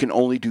 Mm-hmm. He can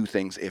only do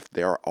things if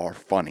they are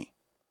funny.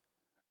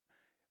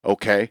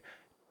 Okay?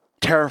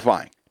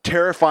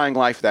 Terrifying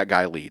life that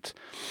guy leads.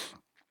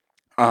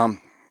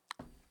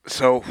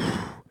 So,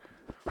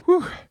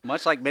 whew.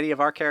 Much like many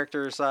of our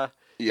characters that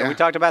Yeah. we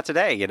talked about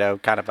today,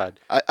 kind of a...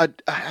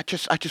 I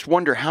just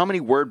wonder, how many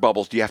word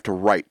bubbles do you have to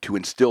write to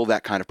instill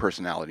that kind of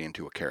personality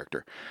into a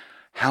character?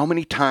 How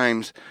many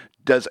times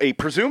does a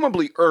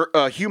presumably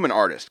human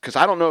artist, because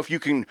I don't know if you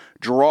can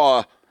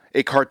draw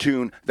a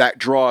cartoon that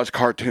draws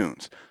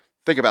cartoons.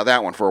 Think about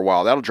that one for a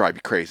while. That'll drive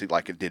you crazy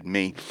like it did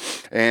me.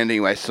 And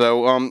anyway,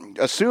 so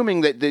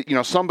assuming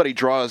that somebody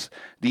draws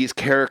these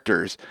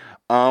characters,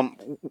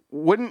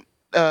 wouldn't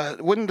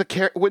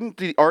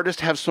the artist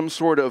have some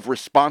sort of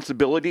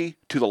responsibility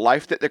to the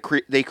life that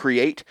they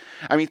create?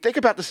 I mean, think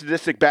about the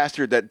sadistic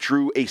bastard that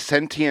drew a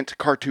sentient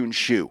cartoon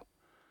shoe.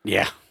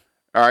 Yeah.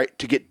 All right,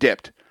 to get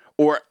dipped.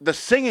 Or the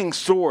singing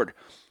sword.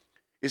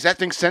 Is that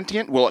thing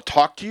sentient? Will it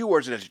talk to you, or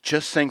is it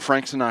just sing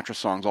Frank Sinatra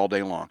songs all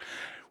day long?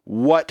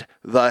 What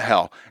the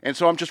hell? And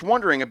so I'm just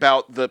wondering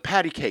about the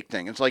patty cake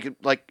thing. It's like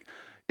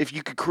if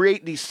you could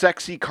create these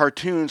sexy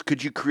cartoons,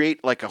 could you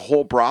create like a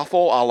whole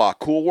brothel a la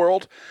Cool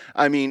World?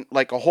 I mean,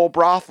 like a whole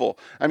brothel.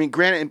 I mean,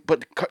 granted,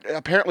 but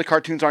apparently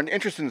cartoons aren't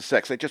interested in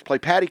sex. They just play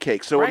patty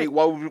cake. So right. I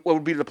mean, what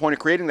would be the point of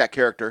creating that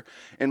character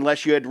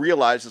unless you had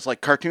realized it's like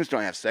cartoons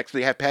don't have sex,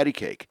 they have patty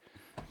cake?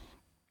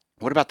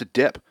 What about the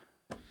dip?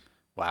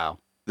 Wow.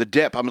 The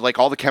dip, I mean, like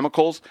all the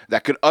chemicals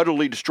that could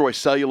utterly destroy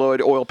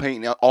celluloid, oil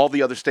paint, and all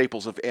the other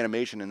staples of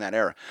animation in that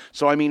era.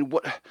 So I mean,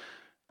 what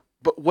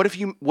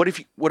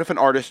if an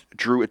artist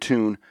drew a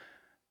toon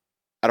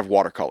out of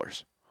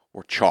watercolors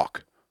or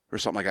chalk or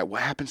something like that?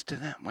 What happens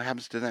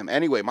to them?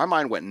 Anyway, my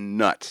mind went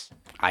nuts.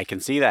 I can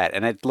see that,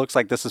 and it looks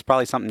like this is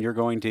probably something you're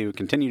going to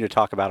continue to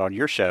talk about on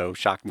your show,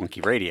 Shock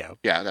Monkey Radio.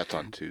 Yeah, that's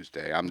on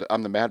Tuesday. I'm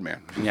the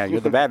madman. Yeah,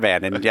 you're the bad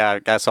man,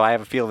 and so I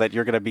have a feel that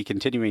you're going to be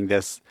continuing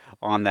this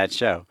on that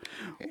show.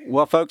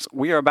 Well, folks,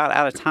 we are about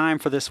out of time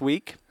for this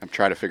week. I'm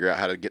trying to figure out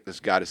how to get this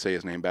guy to say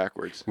his name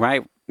backwards.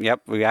 Right.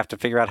 Yep. We have to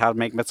figure out how to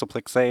make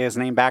Mxyzptlk say his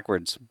name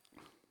backwards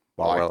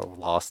while we're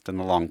lost in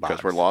the long box.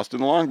 Because we're lost in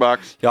the long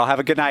box. Y'all have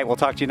a good night. We'll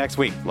talk to you next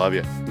week. Love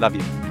you. Love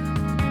you.